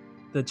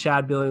the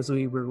Chad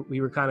Billingsley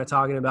we were kind of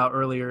talking about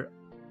earlier.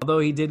 Although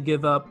he did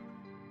give up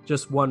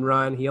just 1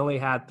 run, he only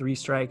had 3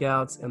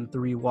 strikeouts and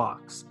 3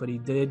 walks, but he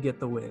did get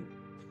the win.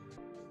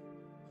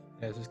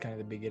 Yeah, this was kind of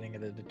the beginning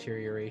of the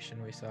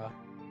deterioration we saw.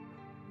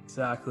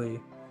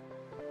 Exactly.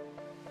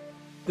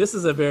 This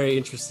is a very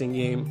interesting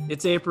game.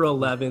 It's April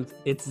 11th.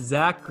 It's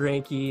Zach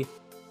Greinke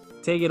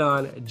taking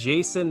on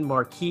Jason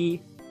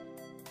Marquis.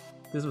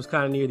 This was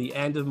kind of near the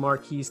end of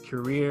Marquis'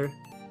 career.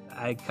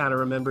 I kind of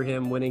remember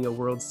him winning a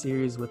World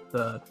Series with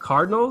the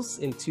Cardinals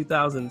in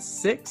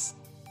 2006.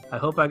 I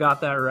hope I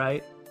got that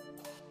right.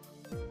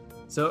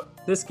 So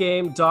this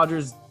game,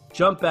 Dodgers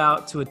jump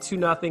out to a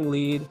 2-0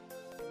 lead.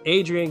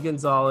 Adrian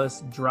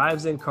Gonzalez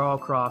drives in Carl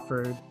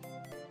Crawford.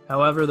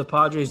 However, the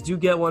Padres do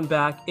get one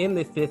back in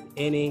the 5th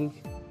inning.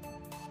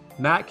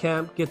 Matt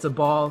Kemp gets a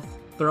ball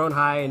thrown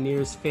high and near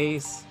his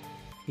face.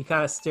 He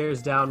kind of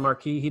stares down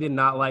Marquis. He did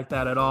not like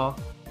that at all.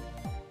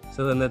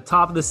 So then the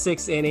top of the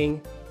 6th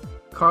inning,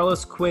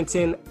 Carlos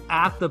Quentin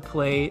at the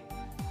plate.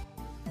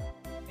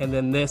 And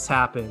then this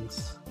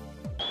happens.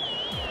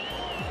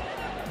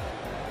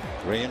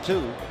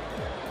 3-2.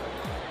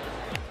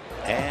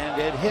 And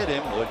it hit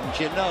him, wouldn't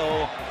you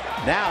know.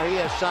 Now he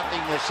has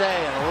something to say,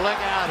 and look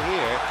out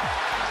here.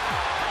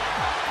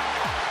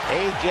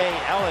 A.J.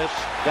 Ellis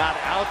got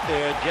out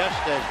there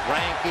just as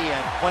Greinke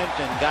and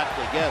Quentin got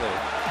together.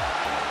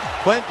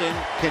 Quentin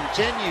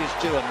continues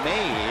to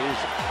amaze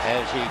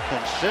as he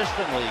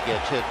consistently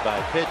gets hit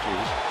by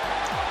pitches.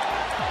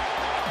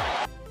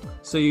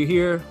 So you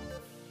hear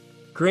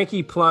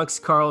Greinke plunks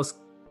Carlos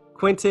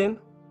Quentin,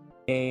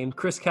 and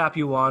Chris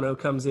Capuano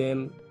comes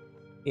in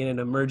an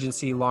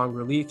emergency long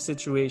relief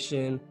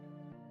situation.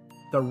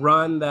 The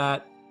run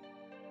that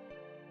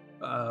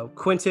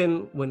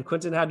when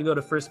Quentin had to go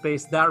to first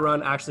base, that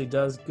run actually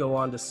does go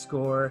on to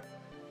score.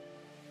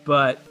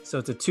 But so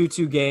it's a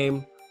 2-2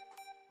 game.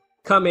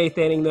 Come 8th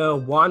inning, though,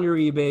 Juan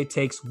Uribe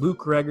takes Luke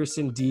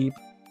Gregerson deep,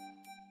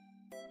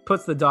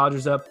 puts the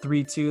Dodgers up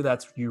 3-2.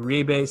 That's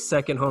Uribe's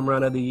 2nd home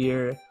run of the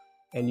year.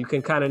 And you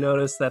can kind of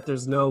notice that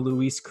there's no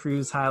Luis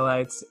Cruz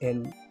highlights,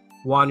 and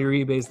Juan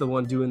Uribe's the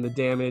one doing the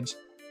damage.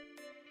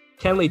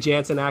 Kenley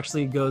Jansen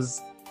actually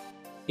goes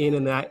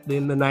in the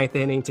 9th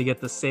inning to get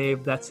the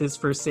save. That's his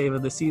first save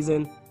of the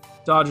season.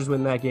 Dodgers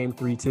win that game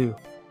 3-2.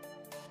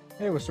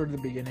 It was sort of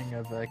the beginning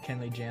of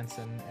Kenley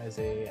Jansen as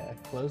a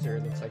closer,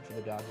 it looks like, for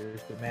the Dodgers.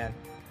 But, man,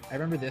 I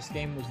remember this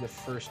game was the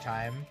first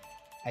time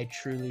I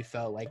truly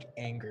felt like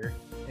anger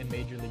in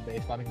Major League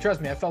Baseball. I mean,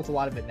 trust me, I felt a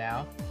lot of it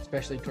now,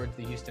 especially towards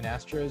the Houston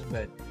Astros.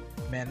 But,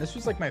 man, this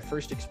was like my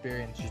first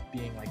experience just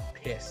being, like,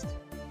 pissed.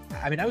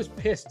 I mean, I was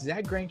pissed.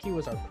 Zach Greinke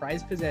was our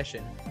prized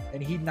possession,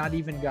 and he'd not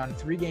even gone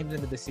 3 games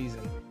into the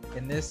season.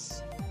 And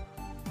this,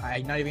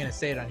 I'm not even going to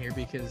say it on here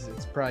because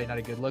it's probably not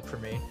a good look for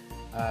me.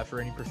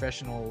 For any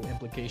professional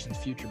implications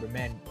future, but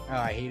man,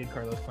 I hated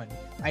Carlos Quentin.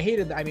 I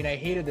hated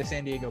the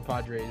San Diego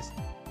Padres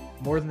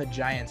more than the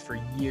Giants for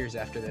years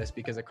after this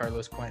because of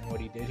Carlos Quentin,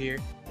 what he did here.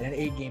 And an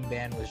 8-game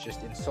ban was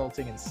just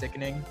insulting and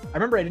sickening. I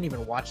remember I didn't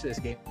even watch this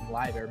game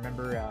live. I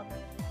remember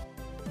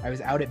I was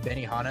out at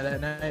Benihana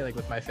that night, like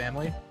with my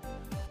family,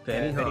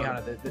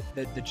 Benihana,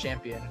 the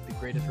champion, the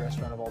greatest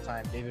restaurant of all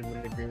time. David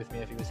would agree with me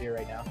if he was here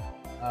right now.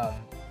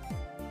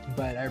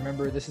 But I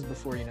remember this is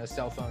before,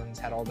 cell phones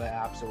had all the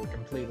apps that were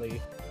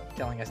completely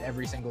telling us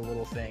every single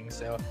little thing.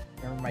 So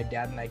I remember my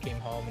dad and I came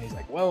home and he's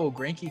like, whoa,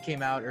 Greinke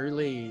came out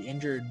early,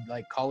 injured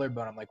like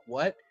collarbone. I'm like,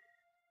 what?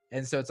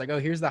 And so it's like, oh,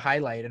 here's the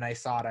highlight. And I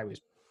saw it. I was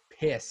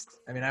pissed.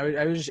 I mean,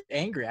 I was just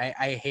angry.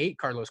 I hate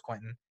Carlos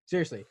Quentin.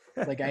 Seriously.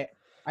 Like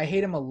I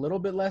hate him a little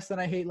bit less than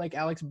I hate like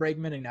Alex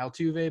Bregman and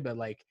Altuve, but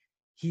like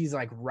he's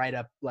like right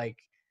up, like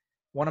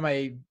one of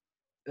my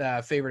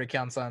favorite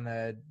accounts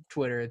on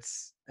Twitter.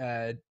 It's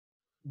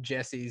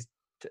Jesse's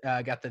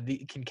got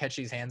the can catch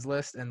these hands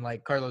list, and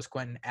like Carlos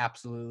Quentin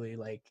absolutely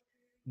like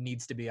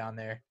needs to be on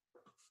there.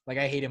 Like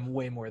I hate him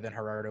way more than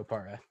Gerardo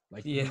Parra,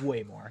 like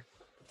way more.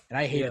 And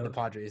I hated the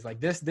Padres.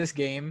 Like this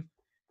game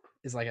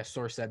is like a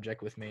sore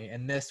subject with me.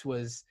 And this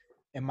was,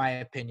 in my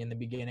opinion, the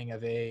beginning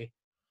of a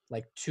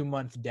like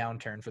 2-month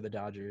downturn for the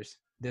Dodgers.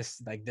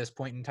 This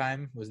point in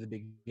time was the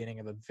beginning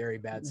of a very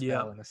bad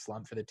spell and a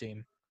slump for the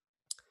team.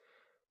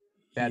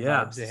 Bad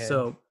vibes ahead.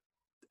 So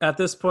at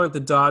this point, the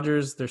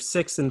Dodgers, they're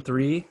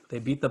 6-3. They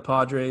beat the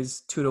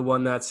Padres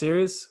 2-1 that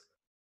series.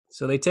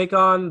 So they take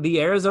on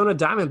the Arizona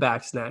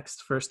Diamondbacks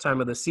next. First time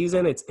of the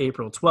season. It's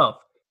April 12th.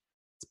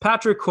 It's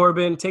Patrick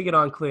Corbin taking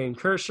on Clayton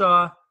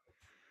Kershaw.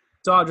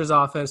 Dodgers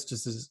offense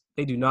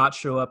they do not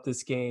show up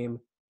this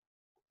game.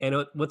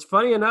 And what's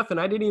funny enough, and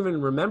I didn't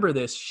even remember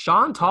this,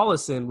 Sean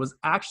Tollison was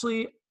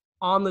actually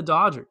on the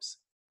Dodgers.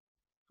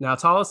 Now,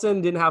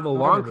 Tollison didn't have a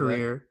long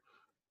career,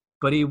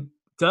 but he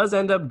does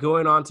end up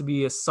going on to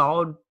be a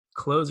solid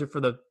closer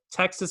for the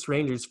Texas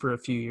Rangers for a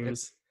few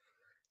years.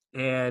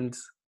 And,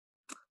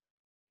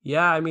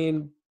 I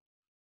mean,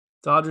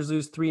 Dodgers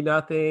lose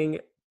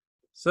 3-0.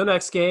 So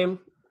next game,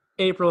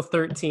 April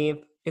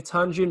 13th, it's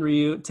Hyun-Jin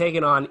Ryu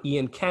taking on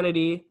Ian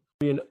Kennedy.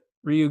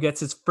 Ryu gets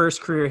his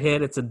first career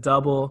hit. It's a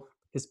double.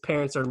 His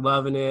parents are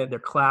loving it. They're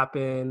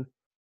clapping.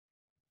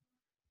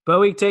 But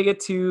we take it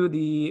to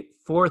the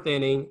 4th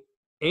inning.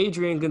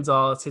 Adrian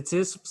Gonzalez hits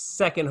his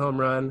second home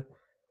run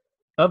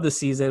of the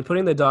season,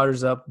 putting the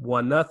Dodgers up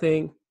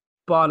 1-0.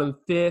 Bottom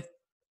 5th,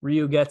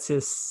 Ryu gets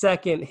his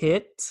second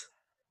hit.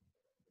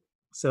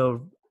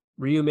 So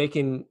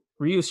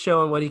Ryu's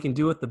showing what he can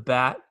do with the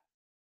bat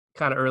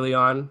kind of early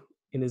on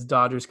in his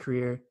Dodgers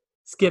career.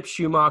 Skip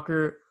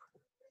Schumacher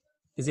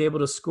is able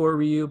to score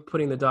Ryu,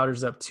 putting the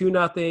Dodgers up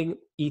 2-0.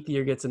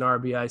 Ethier gets an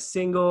RBI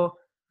single.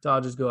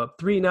 Dodgers go up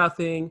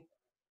 3-0.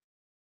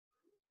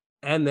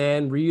 And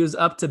then Ryu's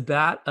up to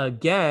bat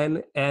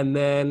again. And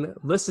then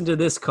listen to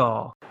this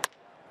call.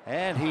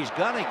 And he's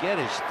going to get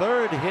his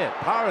 3rd hit.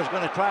 Parra's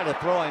going to try to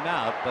throw him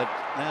out, but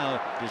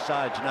now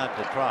decides not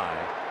to try.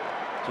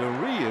 So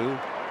Ryu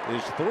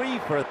is 3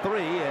 for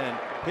 3 in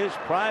his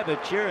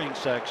private cheering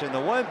section. The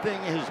one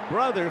thing his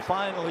brother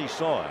finally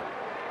saw it.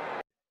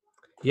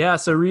 Yeah,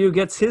 so Ryu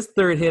gets his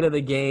 3rd hit of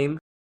the game.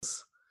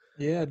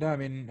 Yeah, no, I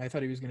mean, I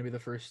thought he was going to be the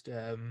first,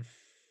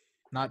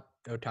 not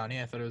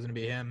Ohtani, I thought it was going to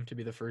be him to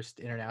be the first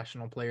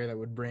international player that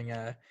would bring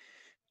a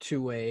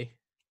two-way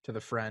to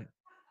the front,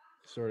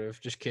 sort of.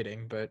 Just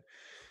kidding, but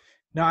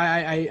no,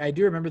 I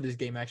do remember this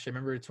game, actually. I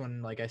remember it's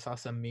when, like, I saw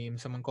some meme,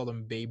 someone called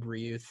him Babe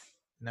Ruth,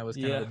 and that was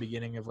kind of the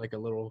beginning of, like, a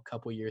little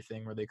couple-year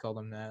thing where they called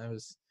him that. That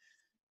was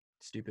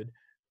stupid.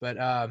 But,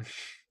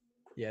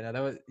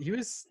 no,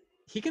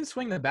 he can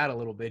swing the bat a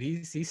little bit.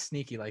 He's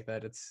sneaky like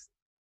that. It's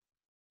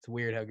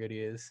weird how good he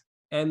is.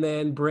 And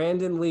then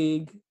Brandon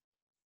League,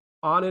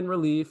 on in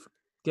relief,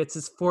 gets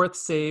his 4th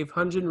save.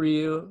 Hyun-Jin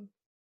Ryu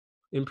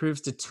improves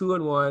to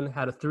 2-1,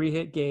 had a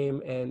 3-hit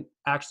game, and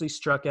actually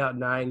struck out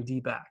 9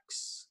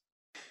 D-backs.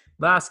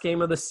 Last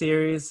game of the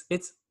series,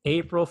 it's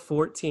April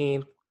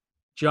 14th.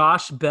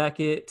 Josh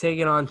Beckett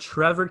taking on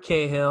Trevor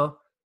Cahill.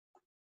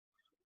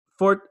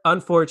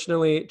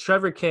 Unfortunately,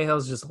 Trevor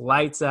Cahill's just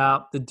lights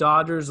out. The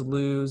Dodgers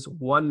lose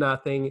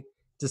 1-0,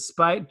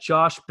 despite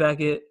Josh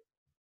Beckett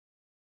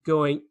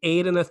going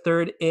 8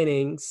 1/3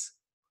 innings.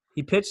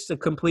 He pitched a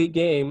complete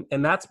game,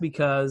 and that's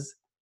because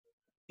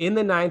in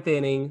the 9th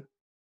inning,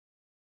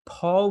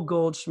 Paul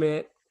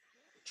Goldschmidt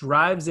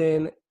drives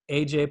in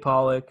A.J.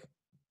 Pollock.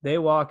 They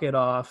walk it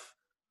off,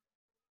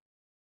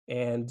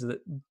 and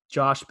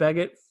Josh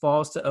Beckett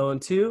falls to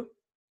 0-2.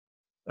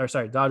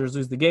 Dodgers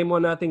lose the game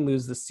 1-0,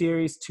 lose the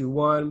series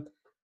 2-1.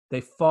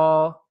 They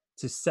fall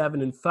to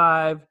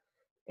 7-5,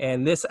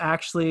 and this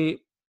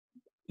actually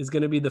is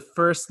going to be the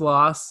first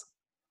loss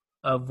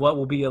of what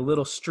will be a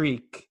little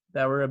streak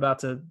that we're about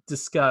to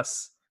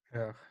discuss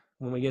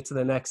when we get to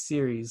the next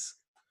series.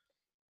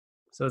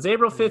 So it's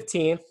April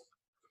 15th.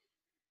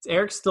 It's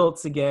Eric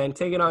Stoltz again,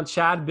 taking on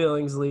Chad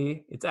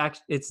Billingsley.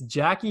 It's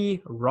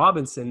Jackie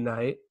Robinson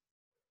night.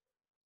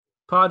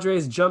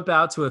 Padres jump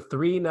out to a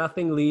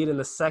 3-0 lead in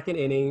the 2nd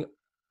inning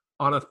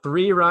on a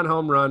 3-run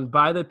home run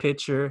by the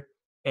pitcher,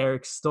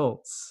 Eric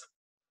Stoltz.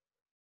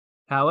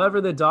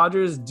 However, the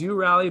Dodgers do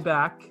rally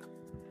back.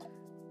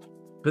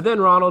 But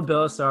then Ronald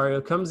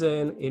Belisario comes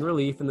in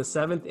relief in the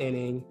 7th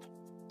inning,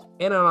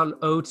 and on an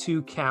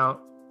 0-2 count,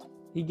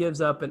 he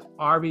gives up an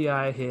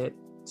RBI hit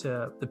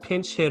to the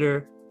pinch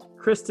hitter,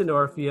 Kristen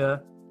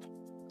Orfia,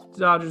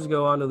 Dodgers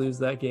go on to lose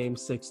that game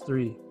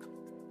 6-3.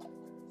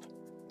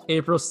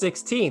 April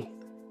 16th,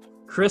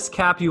 Chris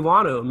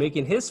Capuano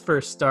making his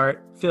first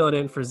start, filling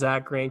in for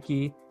Zach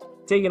Greinke,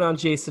 taking on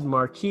Jason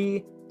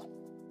Marquis.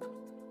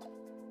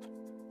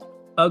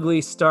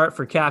 Ugly start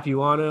for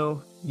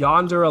Capuano.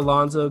 Yonder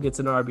Alonso gets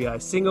an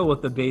RBI single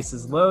with the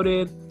bases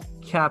loaded.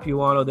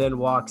 Capuano then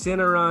walks in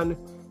a run.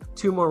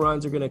 2 more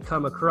runs are going to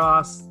come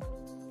across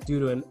due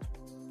to an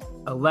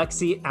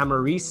Alexi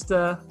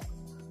Amarista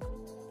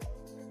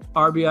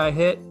RBI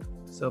hit.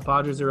 So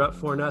Padres are up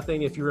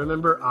 4-0. If you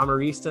remember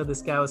Amarista,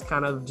 this guy was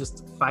kind of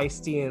just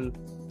feisty and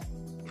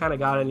kind of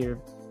got in your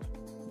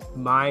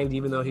mind,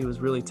 even though he was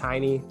really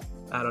tiny.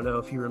 I don't know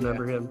if you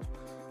remember him.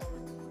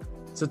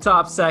 So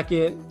top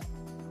second.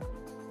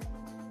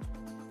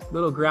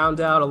 Little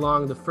ground out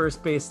along the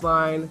first base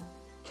line.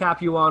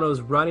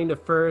 Capuano's running to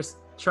first,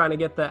 trying to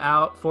get the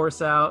out,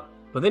 force out.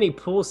 But then he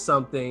pulls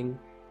something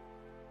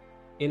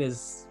in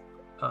his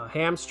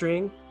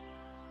hamstring.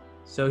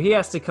 So he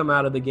has to come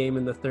out of the game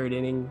in the 3rd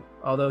inning.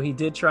 Although he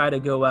did try to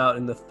go out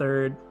in the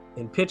 3rd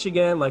and pitch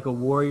again like a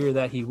warrior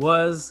that he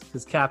was.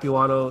 Because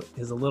Capuano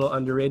is a little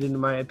underrated in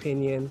my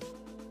opinion.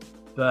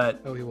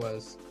 But he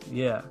was.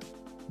 Yeah.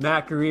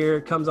 Matt Guerrier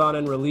comes on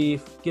in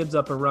relief, gives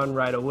up a run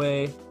right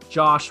away.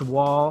 Josh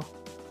Wall,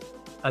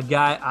 a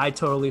guy I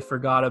totally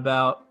forgot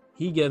about.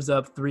 He gives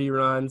up 3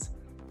 runs.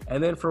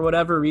 And then for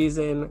whatever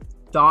reason,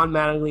 Don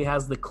Mattingly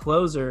has the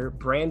closer,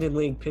 Brandon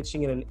League,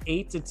 pitching in an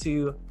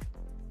 8-2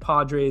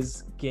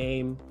 Padres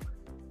game.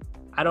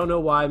 I don't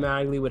know why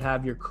Mattingly would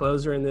have your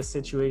closer in this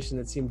situation.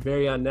 It seemed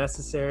very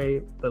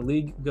unnecessary. The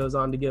League goes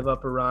on to give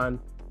up a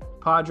run.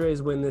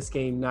 Padres win this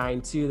game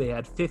 9-2. They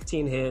had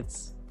 15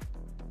 hits.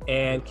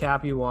 And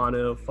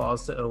Capuano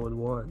falls to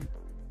 0-1.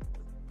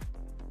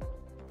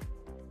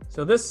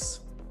 So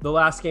the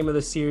last game of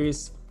the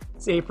series,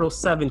 it's April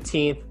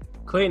 17th.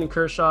 Clayton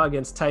Kershaw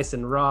against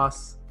Tyson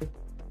Ross.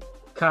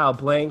 Kyle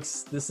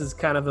Blanks, this is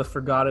kind of a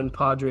forgotten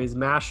Padres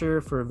masher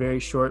for a very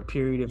short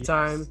period of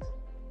time.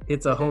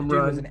 It's a home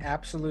run. He was an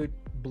absolute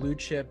blue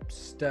chip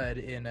stud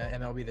in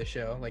MLB The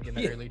Show, like in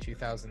the early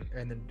 2000s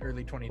and the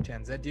early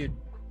 2010s. That dude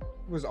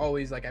was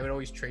always like, I would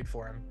always trade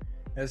for him.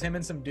 It was him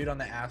and some dude on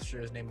the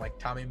Astros named like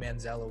Tommy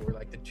Manziel were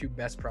like the 2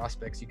 best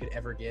prospects you could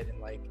ever get in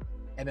like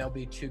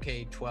MLB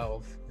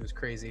 2K12. It was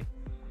crazy.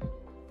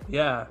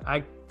 Yeah,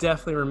 I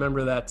definitely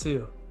remember that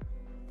too.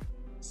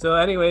 So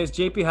anyways,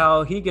 JP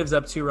Howell, he gives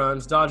up 2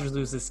 runs. Dodgers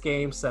lose this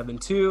game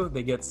 7-2.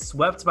 They get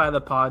swept by the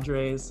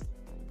Padres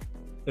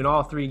in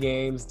all 3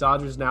 games.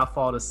 Dodgers now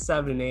fall to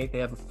 7-8. They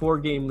have a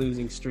 4-game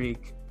losing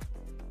streak.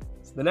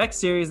 So the next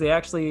series, they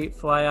actually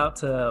fly out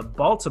to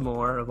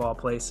Baltimore, of all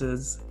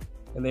places.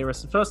 And they were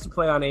supposed to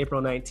play on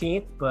April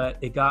 19th, but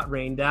it got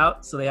rained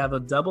out. So they have a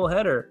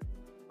doubleheader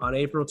on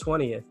April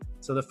 20th.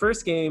 So the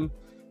first game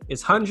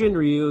is Hyun-Jin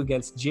Ryu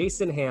against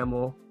Jason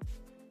Hamill.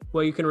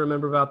 What you can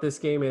remember about this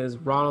game is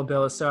Ronald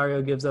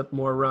Belisario gives up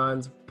more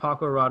runs.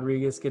 Paco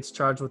Rodriguez gets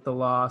charged with the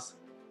loss.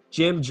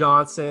 Jim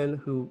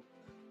Johnson, who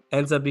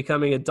ends up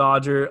becoming a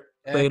Dodger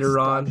later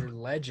on. Ex-Dodger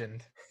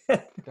legend.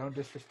 Don't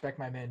disrespect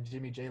my man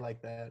Jimmy J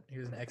like that. He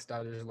was an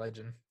ex-Dodgers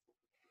legend.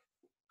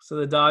 So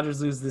the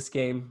Dodgers lose this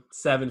game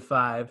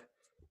 7-5.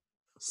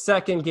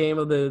 Second game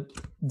of the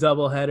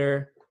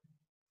doubleheader.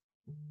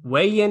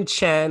 Wei-Yin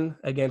Chen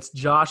against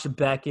Josh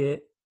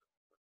Beckett.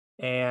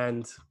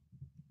 And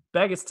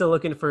Beckett's still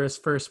looking for his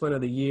first win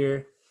of the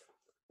year.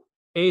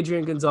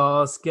 Adrian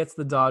Gonzalez gets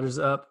the Dodgers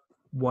up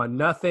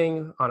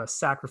 1-0 on a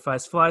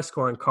sacrifice fly,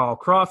 scoring Carl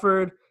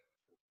Crawford.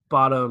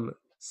 Bottom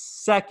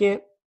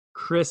second,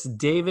 Chris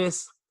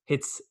Davis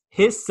hits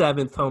his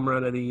 7th home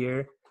run of the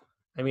year.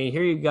 I mean,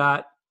 here you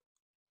got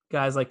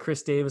guys like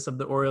Chris Davis of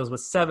the Orioles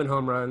with 7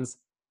 home runs,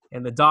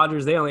 and the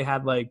Dodgers, they only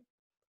had like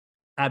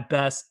at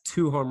best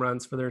 2 home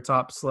runs for their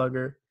top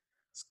slugger.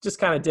 It's just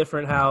kind of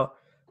different how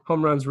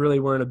home runs really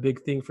weren't a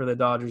big thing for the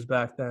Dodgers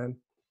back then.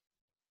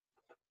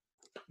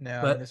 No,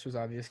 but and this was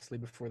obviously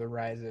before the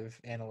rise of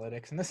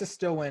analytics, and this is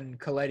still when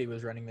Coletti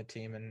was running the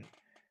team. And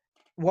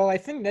well, I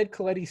think Ned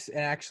Coletti's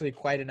actually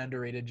quite an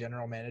underrated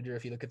general manager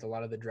if you look at a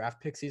lot of the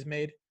draft picks he's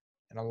made,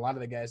 and a lot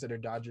of the guys that are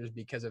Dodgers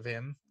because of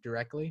him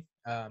directly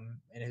and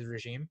his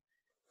regime.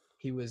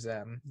 He was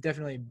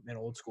definitely an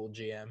old school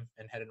GM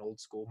and had an old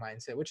school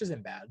mindset, which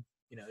isn't bad,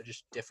 you know,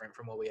 just different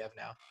from what we have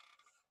now.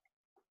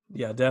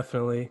 Yeah,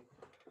 definitely.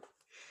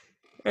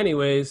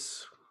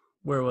 Anyways,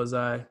 where was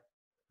I?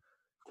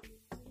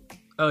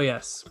 Oh,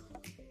 yes.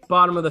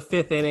 Bottom of the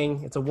 5th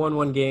inning. It's a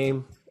 1-1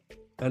 game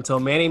until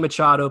Manny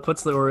Machado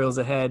puts the Orioles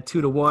ahead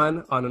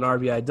 2-1 on an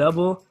RBI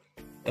double.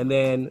 And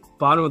then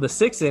bottom of the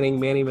 6th inning,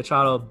 Manny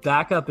Machado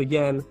back up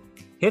again,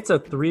 hits a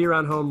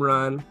 3-run home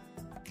run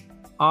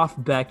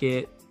off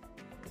Beckett.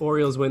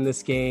 Orioles win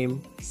this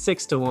game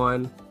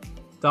 6-1.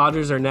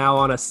 Dodgers are now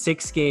on a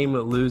 6-game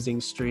losing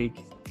streak.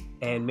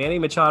 And Manny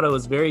Machado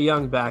was very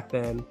young back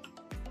then,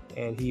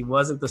 and he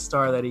wasn't the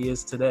star that he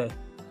is today.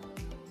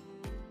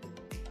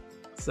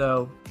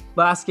 So,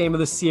 last game of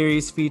the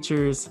series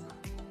features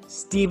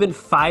Stephen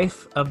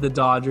Fife of the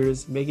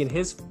Dodgers making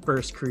his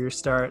first career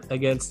start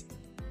against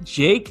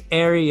Jake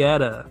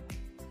Arrieta.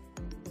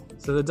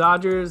 So the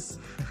Dodgers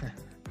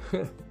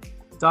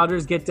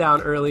get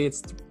down early.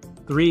 It's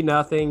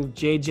 3-0.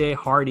 J.J.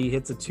 Hardy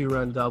hits a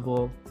 2-run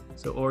double.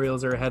 So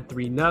Orioles are ahead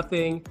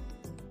 3-0.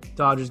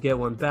 Dodgers get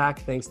one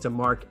back thanks to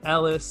Mark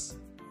Ellis.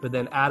 But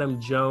then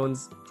Adam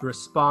Jones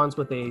responds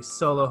with a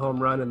solo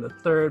home run in the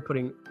third,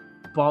 putting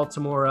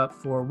Baltimore up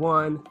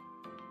 4-1.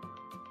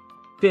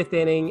 Fifth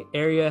inning,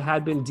 Area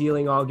had been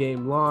dealing all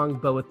game long,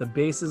 but with the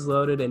bases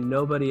loaded and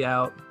nobody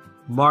out,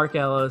 Mark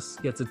Ellis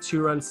gets a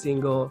 2-run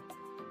single.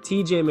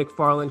 TJ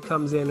McFarland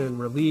comes in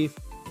relief.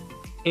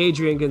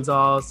 Adrian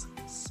Gonzalez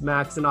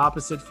smacks an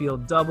opposite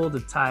field double to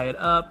tie it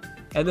up.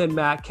 And then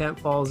Matt Kemp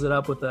follows it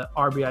up with an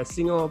RBI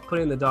single,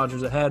 putting the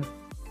Dodgers ahead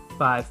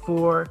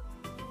 5-4.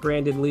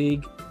 Brandon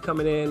League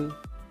coming in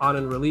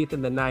relief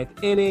in the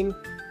ninth inning.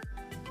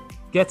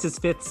 Gets his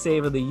 5th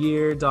save of the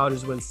year.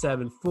 Dodgers win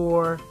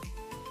 7-4.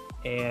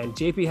 And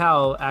JP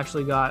Howell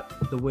actually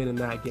got the win in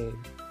that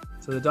game.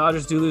 So the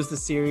Dodgers do lose the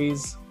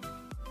series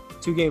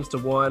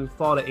 2-1,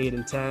 fall to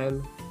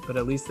 8-10, but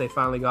at least they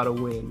finally got a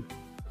win.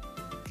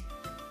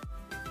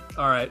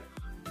 All right,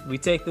 we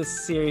take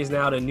this series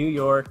now to New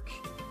York.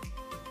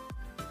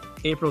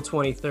 April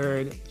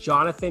 23rd,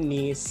 Jonathan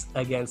Neese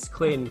against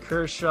Clayton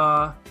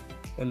Kershaw.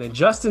 And then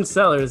Justin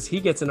Sellers, he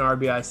gets an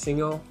RBI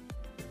single,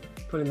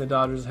 putting the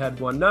Dodgers ahead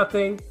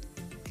 1-0.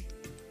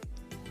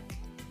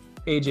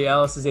 A.J.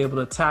 Ellis is able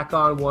to tack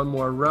on one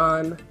more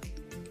run.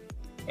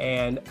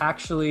 And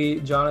actually,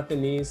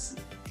 Jonathan Neese,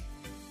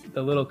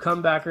 the little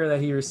comebacker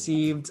that he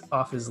received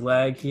off his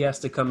leg, he has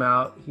to come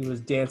out. He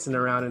was dancing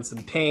around in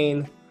some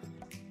pain.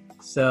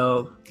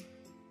 So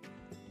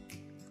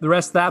the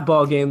rest of that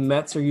ball game, the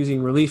Mets are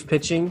using relief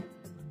pitching.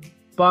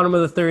 Bottom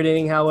of the third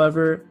inning,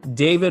 however,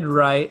 David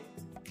Wright,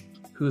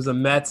 who's a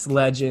Mets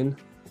legend,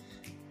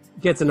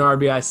 gets an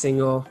RBI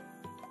single.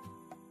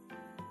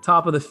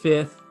 Top of the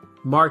fifth,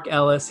 Mark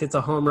Ellis hits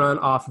a home run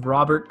off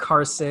Robert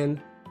Carson,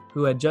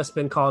 who had just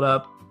been called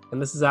up. And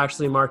this is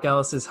actually Mark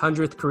Ellis'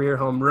 100th career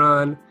home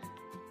run.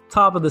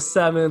 Top of the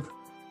seventh,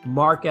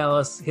 Mark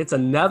Ellis hits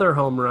another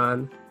home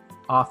run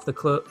off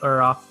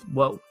off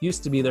what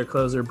used to be their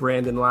closer,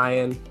 Brandon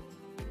Lyon.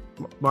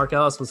 Mark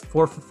Ellis was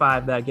 4 for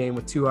 5 that game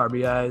with 2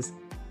 RBIs.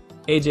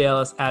 A.J.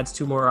 Ellis adds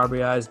 2 more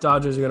RBIs.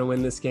 Dodgers are going to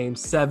win this game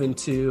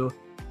 7-2.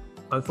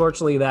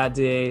 Unfortunately, that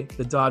day,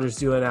 the Dodgers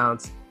do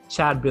announce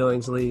Chad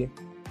Billingsley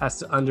has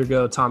to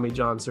undergo Tommy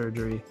John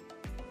surgery.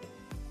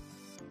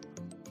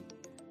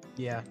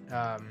 Yeah,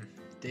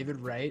 David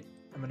Wright,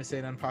 I'm going to say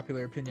an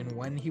unpopular opinion.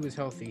 When he was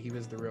healthy, he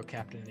was the real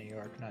captain in New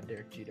York, not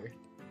Derek Jeter.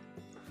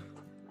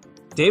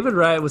 David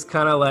Wright was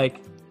kind of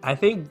like, I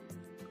think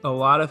a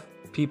lot of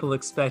people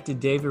expected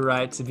David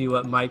Wright to be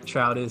what Mike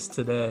Trout is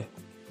today.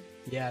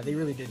 Yeah, they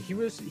really did. He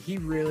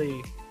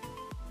really,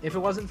 if it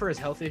wasn't for his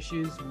health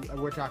issues,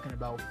 we're talking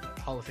about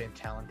Hall of Fame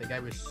talent. The guy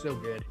was so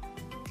good.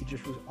 He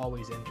just was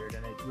always injured,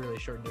 and it really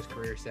shortened his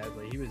career,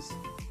 sadly. He was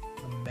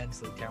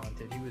immensely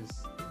talented. He was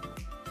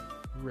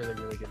a really,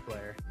 really good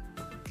player.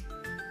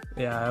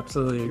 Yeah, I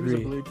absolutely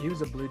agree. He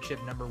was a blue chip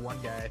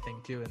 #1 guy, I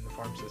think, too, in the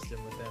farm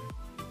system with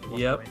them.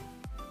 Yep. Point.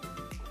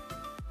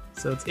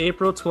 So it's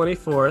April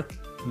 24th.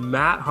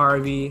 Matt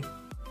Harvey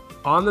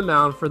on the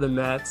mound for the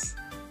Mets.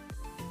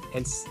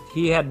 And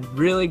he had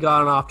really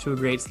gotten off to a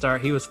great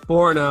start. He was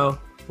 4-0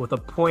 with a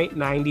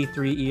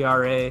 .93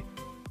 ERA,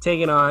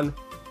 taking on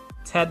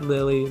Ted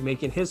Lilly,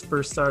 making his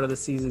first start of the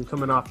season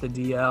coming off the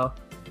DL.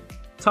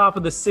 Top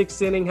of the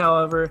 6th inning,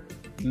 however,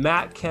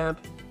 Matt Kemp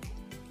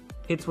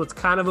hits what's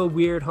kind of a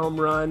weird home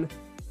run.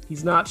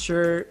 He's not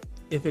sure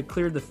if it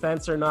cleared the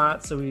fence or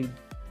not, so he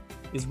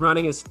is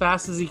running as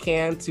fast as he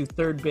can to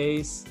third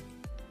base.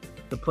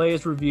 The play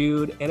is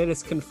reviewed, and it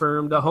is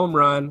confirmed a home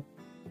run.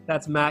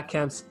 That's Matt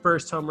Kemp's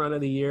first home run of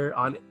the year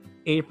on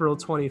April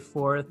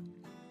 24th,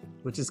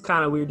 which is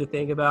kind of weird to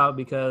think about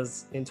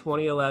because in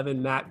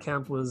 2011, Matt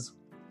Kemp was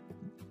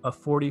a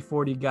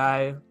 40-40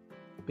 guy,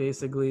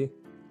 basically.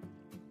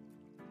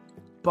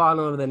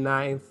 Bottom of the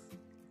ninth,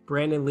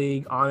 Brandon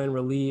League on in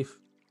relief.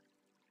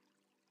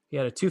 He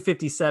had a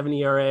 .257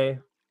 ERA,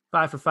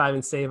 5 for 5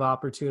 in save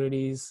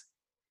opportunities.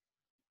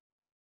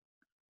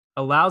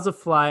 Allows a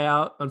fly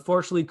out.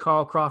 Unfortunately,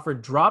 Carl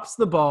Crawford drops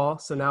the ball,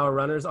 so now a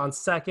runner's on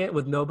second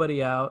with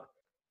nobody out.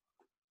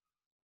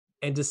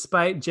 And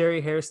despite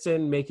Jerry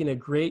Hairston making a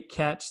great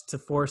catch to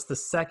force the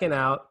second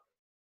out,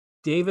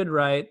 David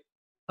Wright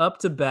up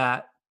to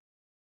bat,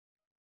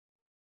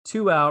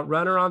 2 out,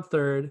 runner on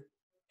third,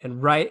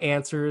 and Wright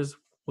answers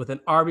with an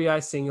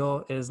RBI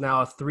single. It is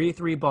now a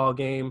 3-3 ball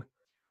game.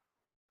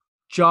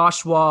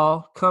 Josh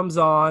Wall comes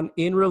on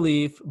in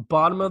relief,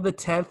 bottom of the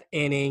 10th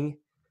inning.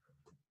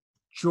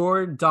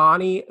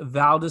 Jordani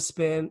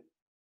Valdespin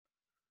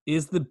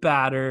is the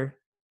batter,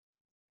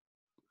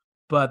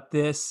 but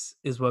this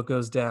is what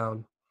goes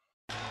down.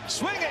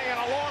 Swinging and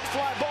a long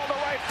fly ball to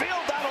right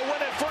field. That'll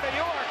win it for New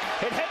York.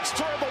 It hits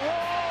toward the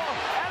wall,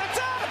 and it's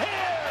out of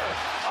here.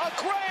 A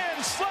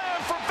grand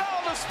slam for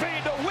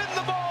Valdespin to win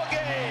the ball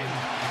game.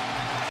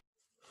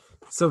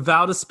 So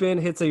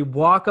Valdespin hits a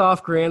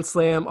walk-off grand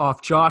slam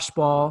off Josh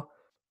Ball,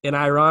 and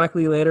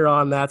ironically later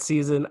on that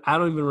season, I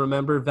don't even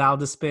remember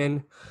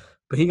Valdespin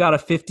but he got a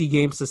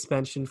 50-game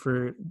suspension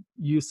for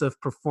use of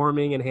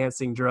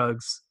performing-enhancing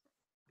drugs.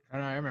 I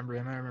don't know, I remember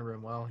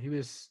him well. He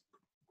was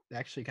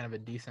actually kind of a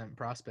decent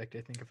prospect,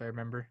 I think, if I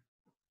remember.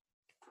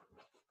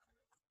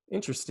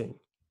 Interesting.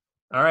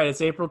 All right,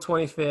 it's April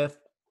 25th,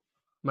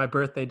 my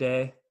birthday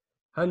day.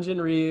 Hyunjin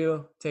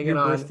Ryu taking Your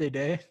on... birthday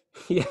day?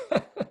 Yeah.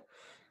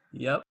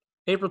 Yep.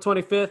 April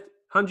 25th,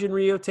 Hyunjin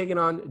Ryu taking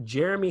on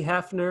Jeremy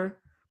Hefner.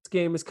 This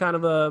game is kind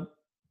of a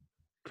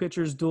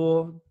pitcher's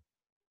duel.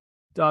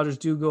 Dodgers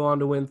do go on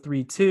to win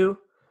 3-2.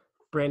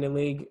 Brandon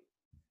Lee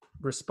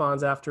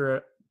responds after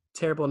a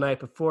terrible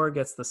night before,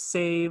 gets the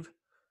save.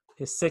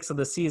 His 6th of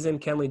the season.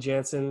 Kenley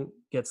Jansen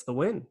gets the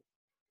win.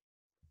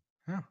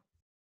 Huh.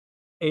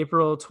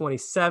 April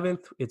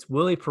 27th, it's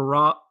Willie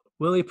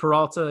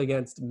Peralta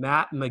against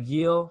Matt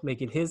McGill,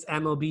 making his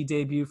MLB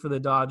debut for the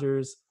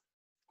Dodgers.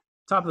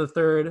 Top of the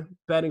third,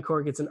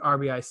 Betancourt gets an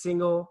RBI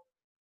single.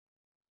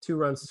 2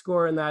 runs to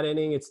score in that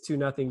inning. It's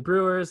 2-0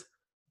 Brewers.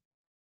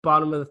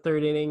 Bottom of the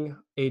third inning,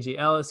 A.J.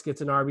 Ellis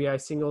gets an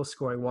RBI single,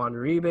 scoring Juan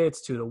Uribe.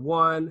 It's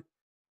 2-1.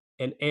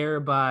 An error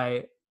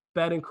by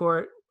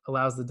Betancourt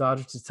allows the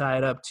Dodgers to tie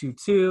it up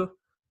 2-2.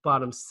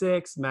 Bottom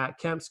 6, Matt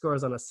Kemp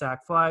scores on a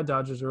sac fly.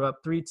 Dodgers are up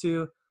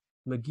 3-2.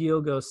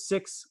 McGill goes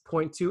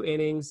 6.2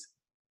 innings,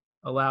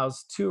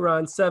 allows 2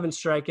 runs, 7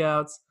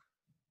 strikeouts.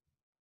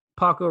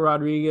 Paco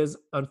Rodriguez,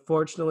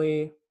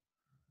 unfortunately,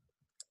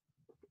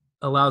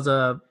 allows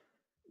a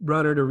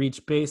runner to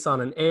reach base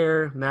on an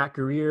error. Matt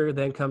Guerrier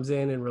then comes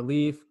in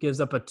relief, gives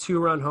up a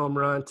 2-run home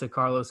run to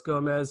Carlos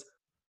Gomez.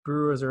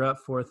 Brewers are up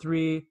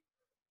 4-3.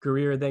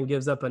 Guerrier then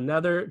gives up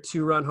another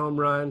 2-run home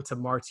run to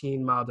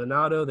Martin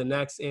Maldonado. The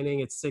next inning,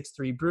 it's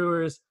 6-3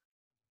 Brewers.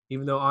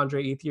 Even though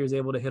Andre Ethier is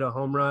able to hit a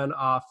home run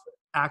off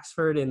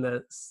Axford in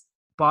the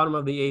bottom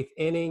of the 8th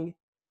inning,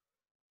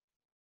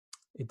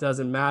 it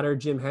doesn't matter.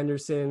 Jim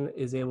Henderson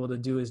is able to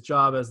do his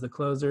job as the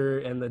closer,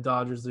 and the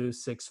Dodgers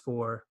lose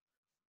 6-4.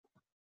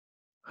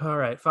 All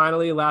right,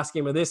 finally, last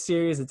game of this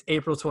series. It's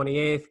April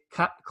 28th.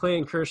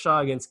 Clayton Kershaw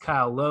against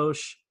Kyle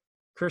Loesch.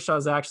 Kershaw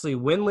is actually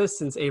winless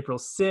since April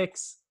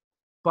 6th.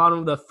 Bottom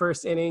of the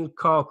first inning,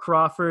 Carl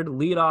Crawford,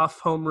 leadoff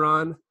home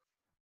run.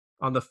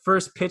 On the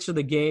first pitch of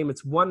the game,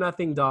 it's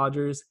 1-0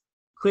 Dodgers.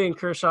 Clayton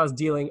Kershaw is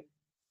dealing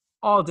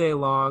all day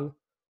long.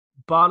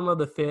 Bottom of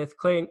the 5th,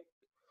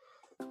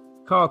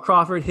 Carl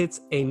Crawford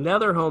hits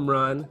another home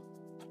run.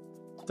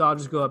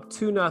 Dodgers go up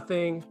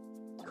 2-0.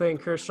 Clayton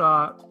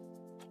Kershaw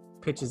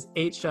pitches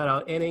 8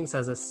 shutout innings,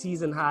 has a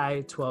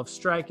season-high 12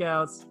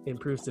 strikeouts,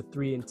 improves to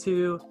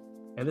 3-2.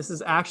 And this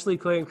is actually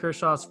Clayton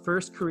Kershaw's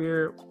first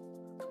career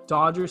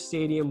Dodger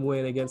Stadium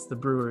win against the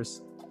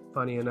Brewers,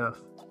 funny enough.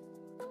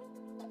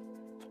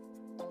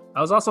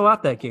 I was also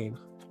at that game.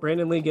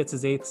 Brandon Lee gets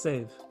his 8th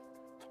save.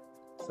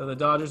 So the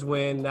Dodgers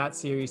win that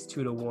series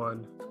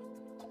 2-1.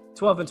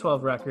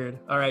 12-12 record.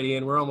 All right,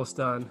 Ian, we're almost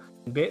done.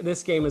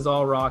 This game is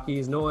all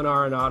Rockies. Nolan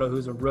Arenado,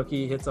 who's a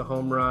rookie, hits a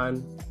home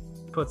run,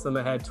 puts them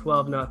ahead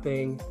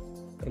 12-0.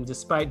 And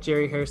despite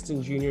Jerry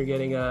Hairston Jr.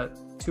 getting a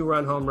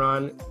 2-run home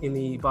run in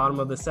the bottom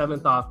of the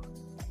 7th off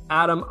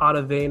Adam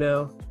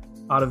Ottavino,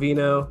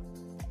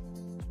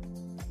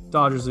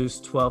 Dodgers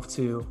lose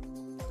 12-2.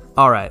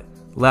 All right,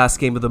 last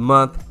game of the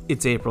month.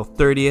 It's April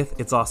 30th.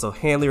 It's also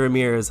Hanley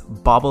Ramirez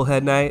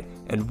bobblehead night.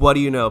 And what do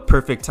you know?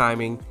 Perfect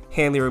timing.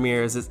 Hanley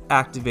Ramirez is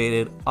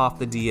activated off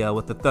the DL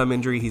with the thumb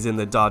injury. He's in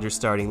the Dodgers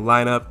starting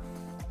lineup.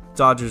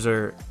 Dodgers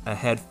are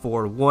ahead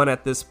 4-1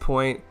 at this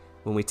point.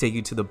 When we take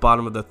you to the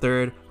bottom of the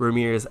third,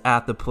 Ramirez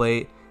at the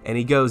plate, and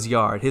he goes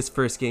yard. His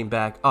first game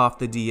back off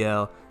the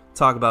DL.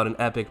 Talk about an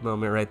epic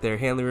moment right there.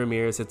 Hanley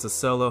Ramirez hits a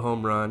solo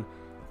home run.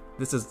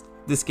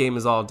 This game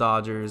is all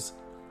Dodgers.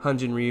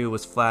 Hyunjin Ryu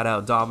was flat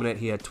out dominant.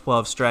 He had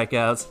 12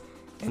 strikeouts,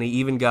 and he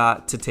even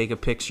got to take a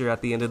picture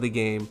at the end of the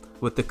game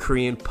with the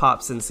Korean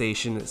pop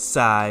sensation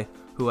Psy,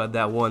 who had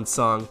that one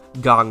song,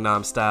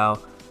 Gangnam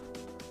Style.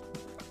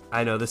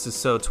 I know, this is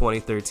so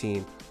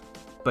 2013.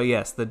 But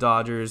yes, the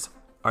Dodgers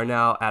are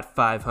now at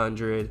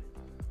 500.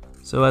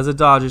 So as a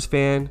Dodgers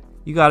fan,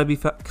 you got to be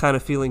kind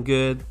of feeling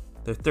good.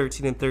 They're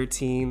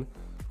 13-13.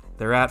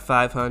 They're at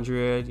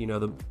 500. You know,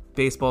 the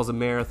baseball's a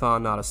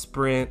marathon, not a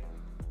sprint.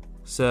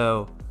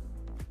 So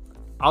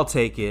I'll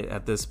take it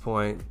at this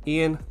point.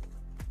 Ian,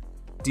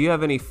 do you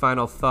have any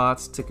final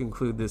thoughts to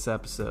conclude this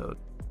episode?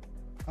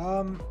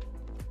 Well,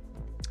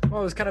 it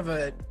was kind of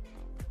a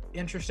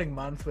interesting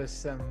month with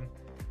some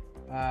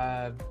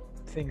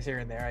things here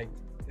and there.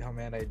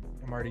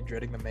 I'm already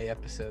dreading the May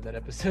episode. That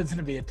episode's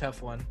gonna be a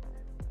tough one.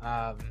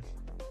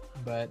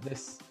 But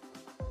this,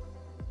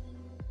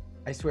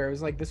 I swear,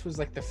 this was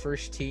like the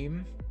first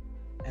team,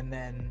 and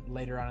then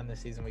later on in the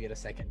season we get a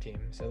second team.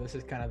 So this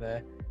is kind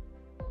of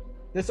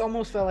this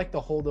almost felt like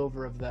the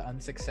holdover of the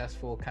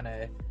unsuccessful kind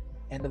of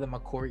end of the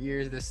McCourt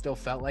years. This still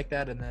felt like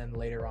that, and then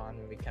later on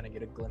we kind of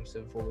get a glimpse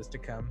of what was to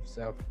come.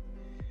 So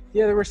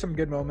yeah, there were some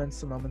good moments,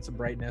 some moments of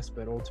brightness,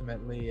 but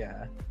ultimately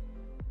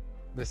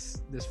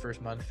this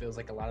first month feels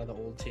like a lot of the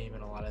old team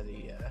and a lot of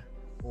the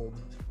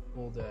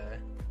old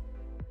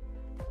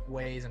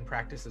ways and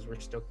practices were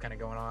still kind of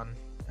going on.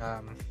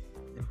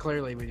 And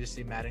clearly, we just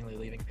see Mattingly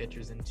leaving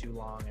pitchers in too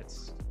long.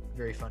 It's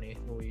very funny.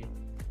 We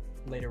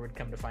later would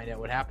come to find out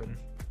what happened.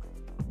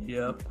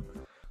 Yep.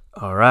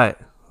 All right.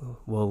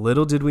 Well,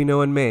 little did we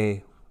know in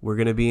May, we're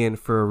going to be in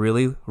for a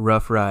really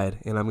rough ride,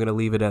 and I'm going to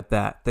leave it at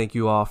that. Thank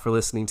you all for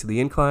listening to The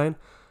Incline.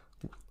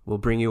 We'll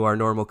bring you our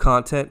normal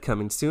content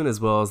coming soon, as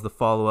well as the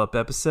follow-up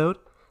episode.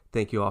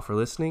 Thank you all for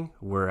listening.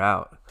 We're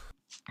out.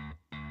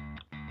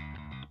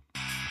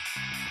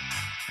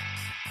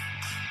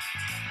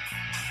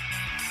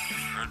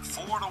 Turned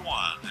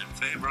 4-1 in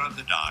favor of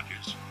the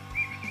Dodgers.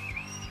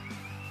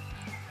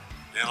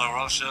 De La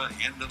Rosa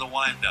into the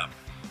windup.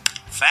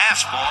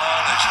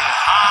 Fastball is hit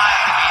high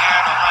in the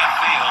air to right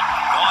field.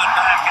 Going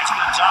back is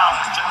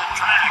Gonzalez to the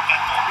track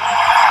at the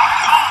wall.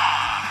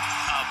 Gone!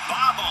 A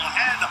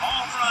bobblehead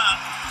home run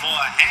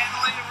for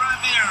Hanley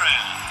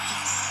Ramirez.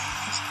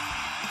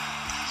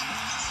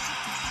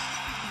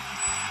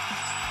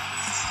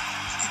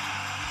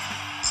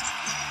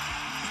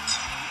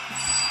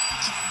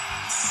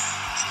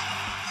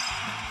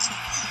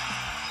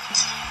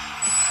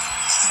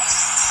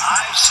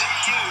 I see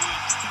you.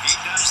 He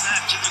does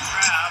that to the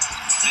crowd,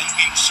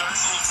 making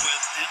circles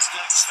with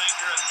index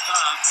finger and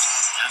thumb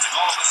and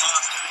holding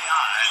on to the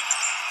eye.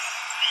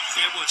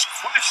 It was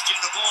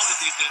questionable if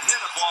he could hit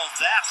a ball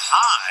that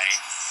high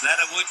that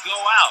it would go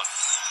out.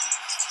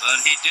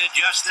 But he did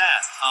just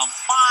that, a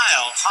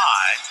mile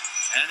high,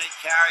 and it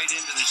carried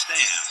into the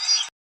stands.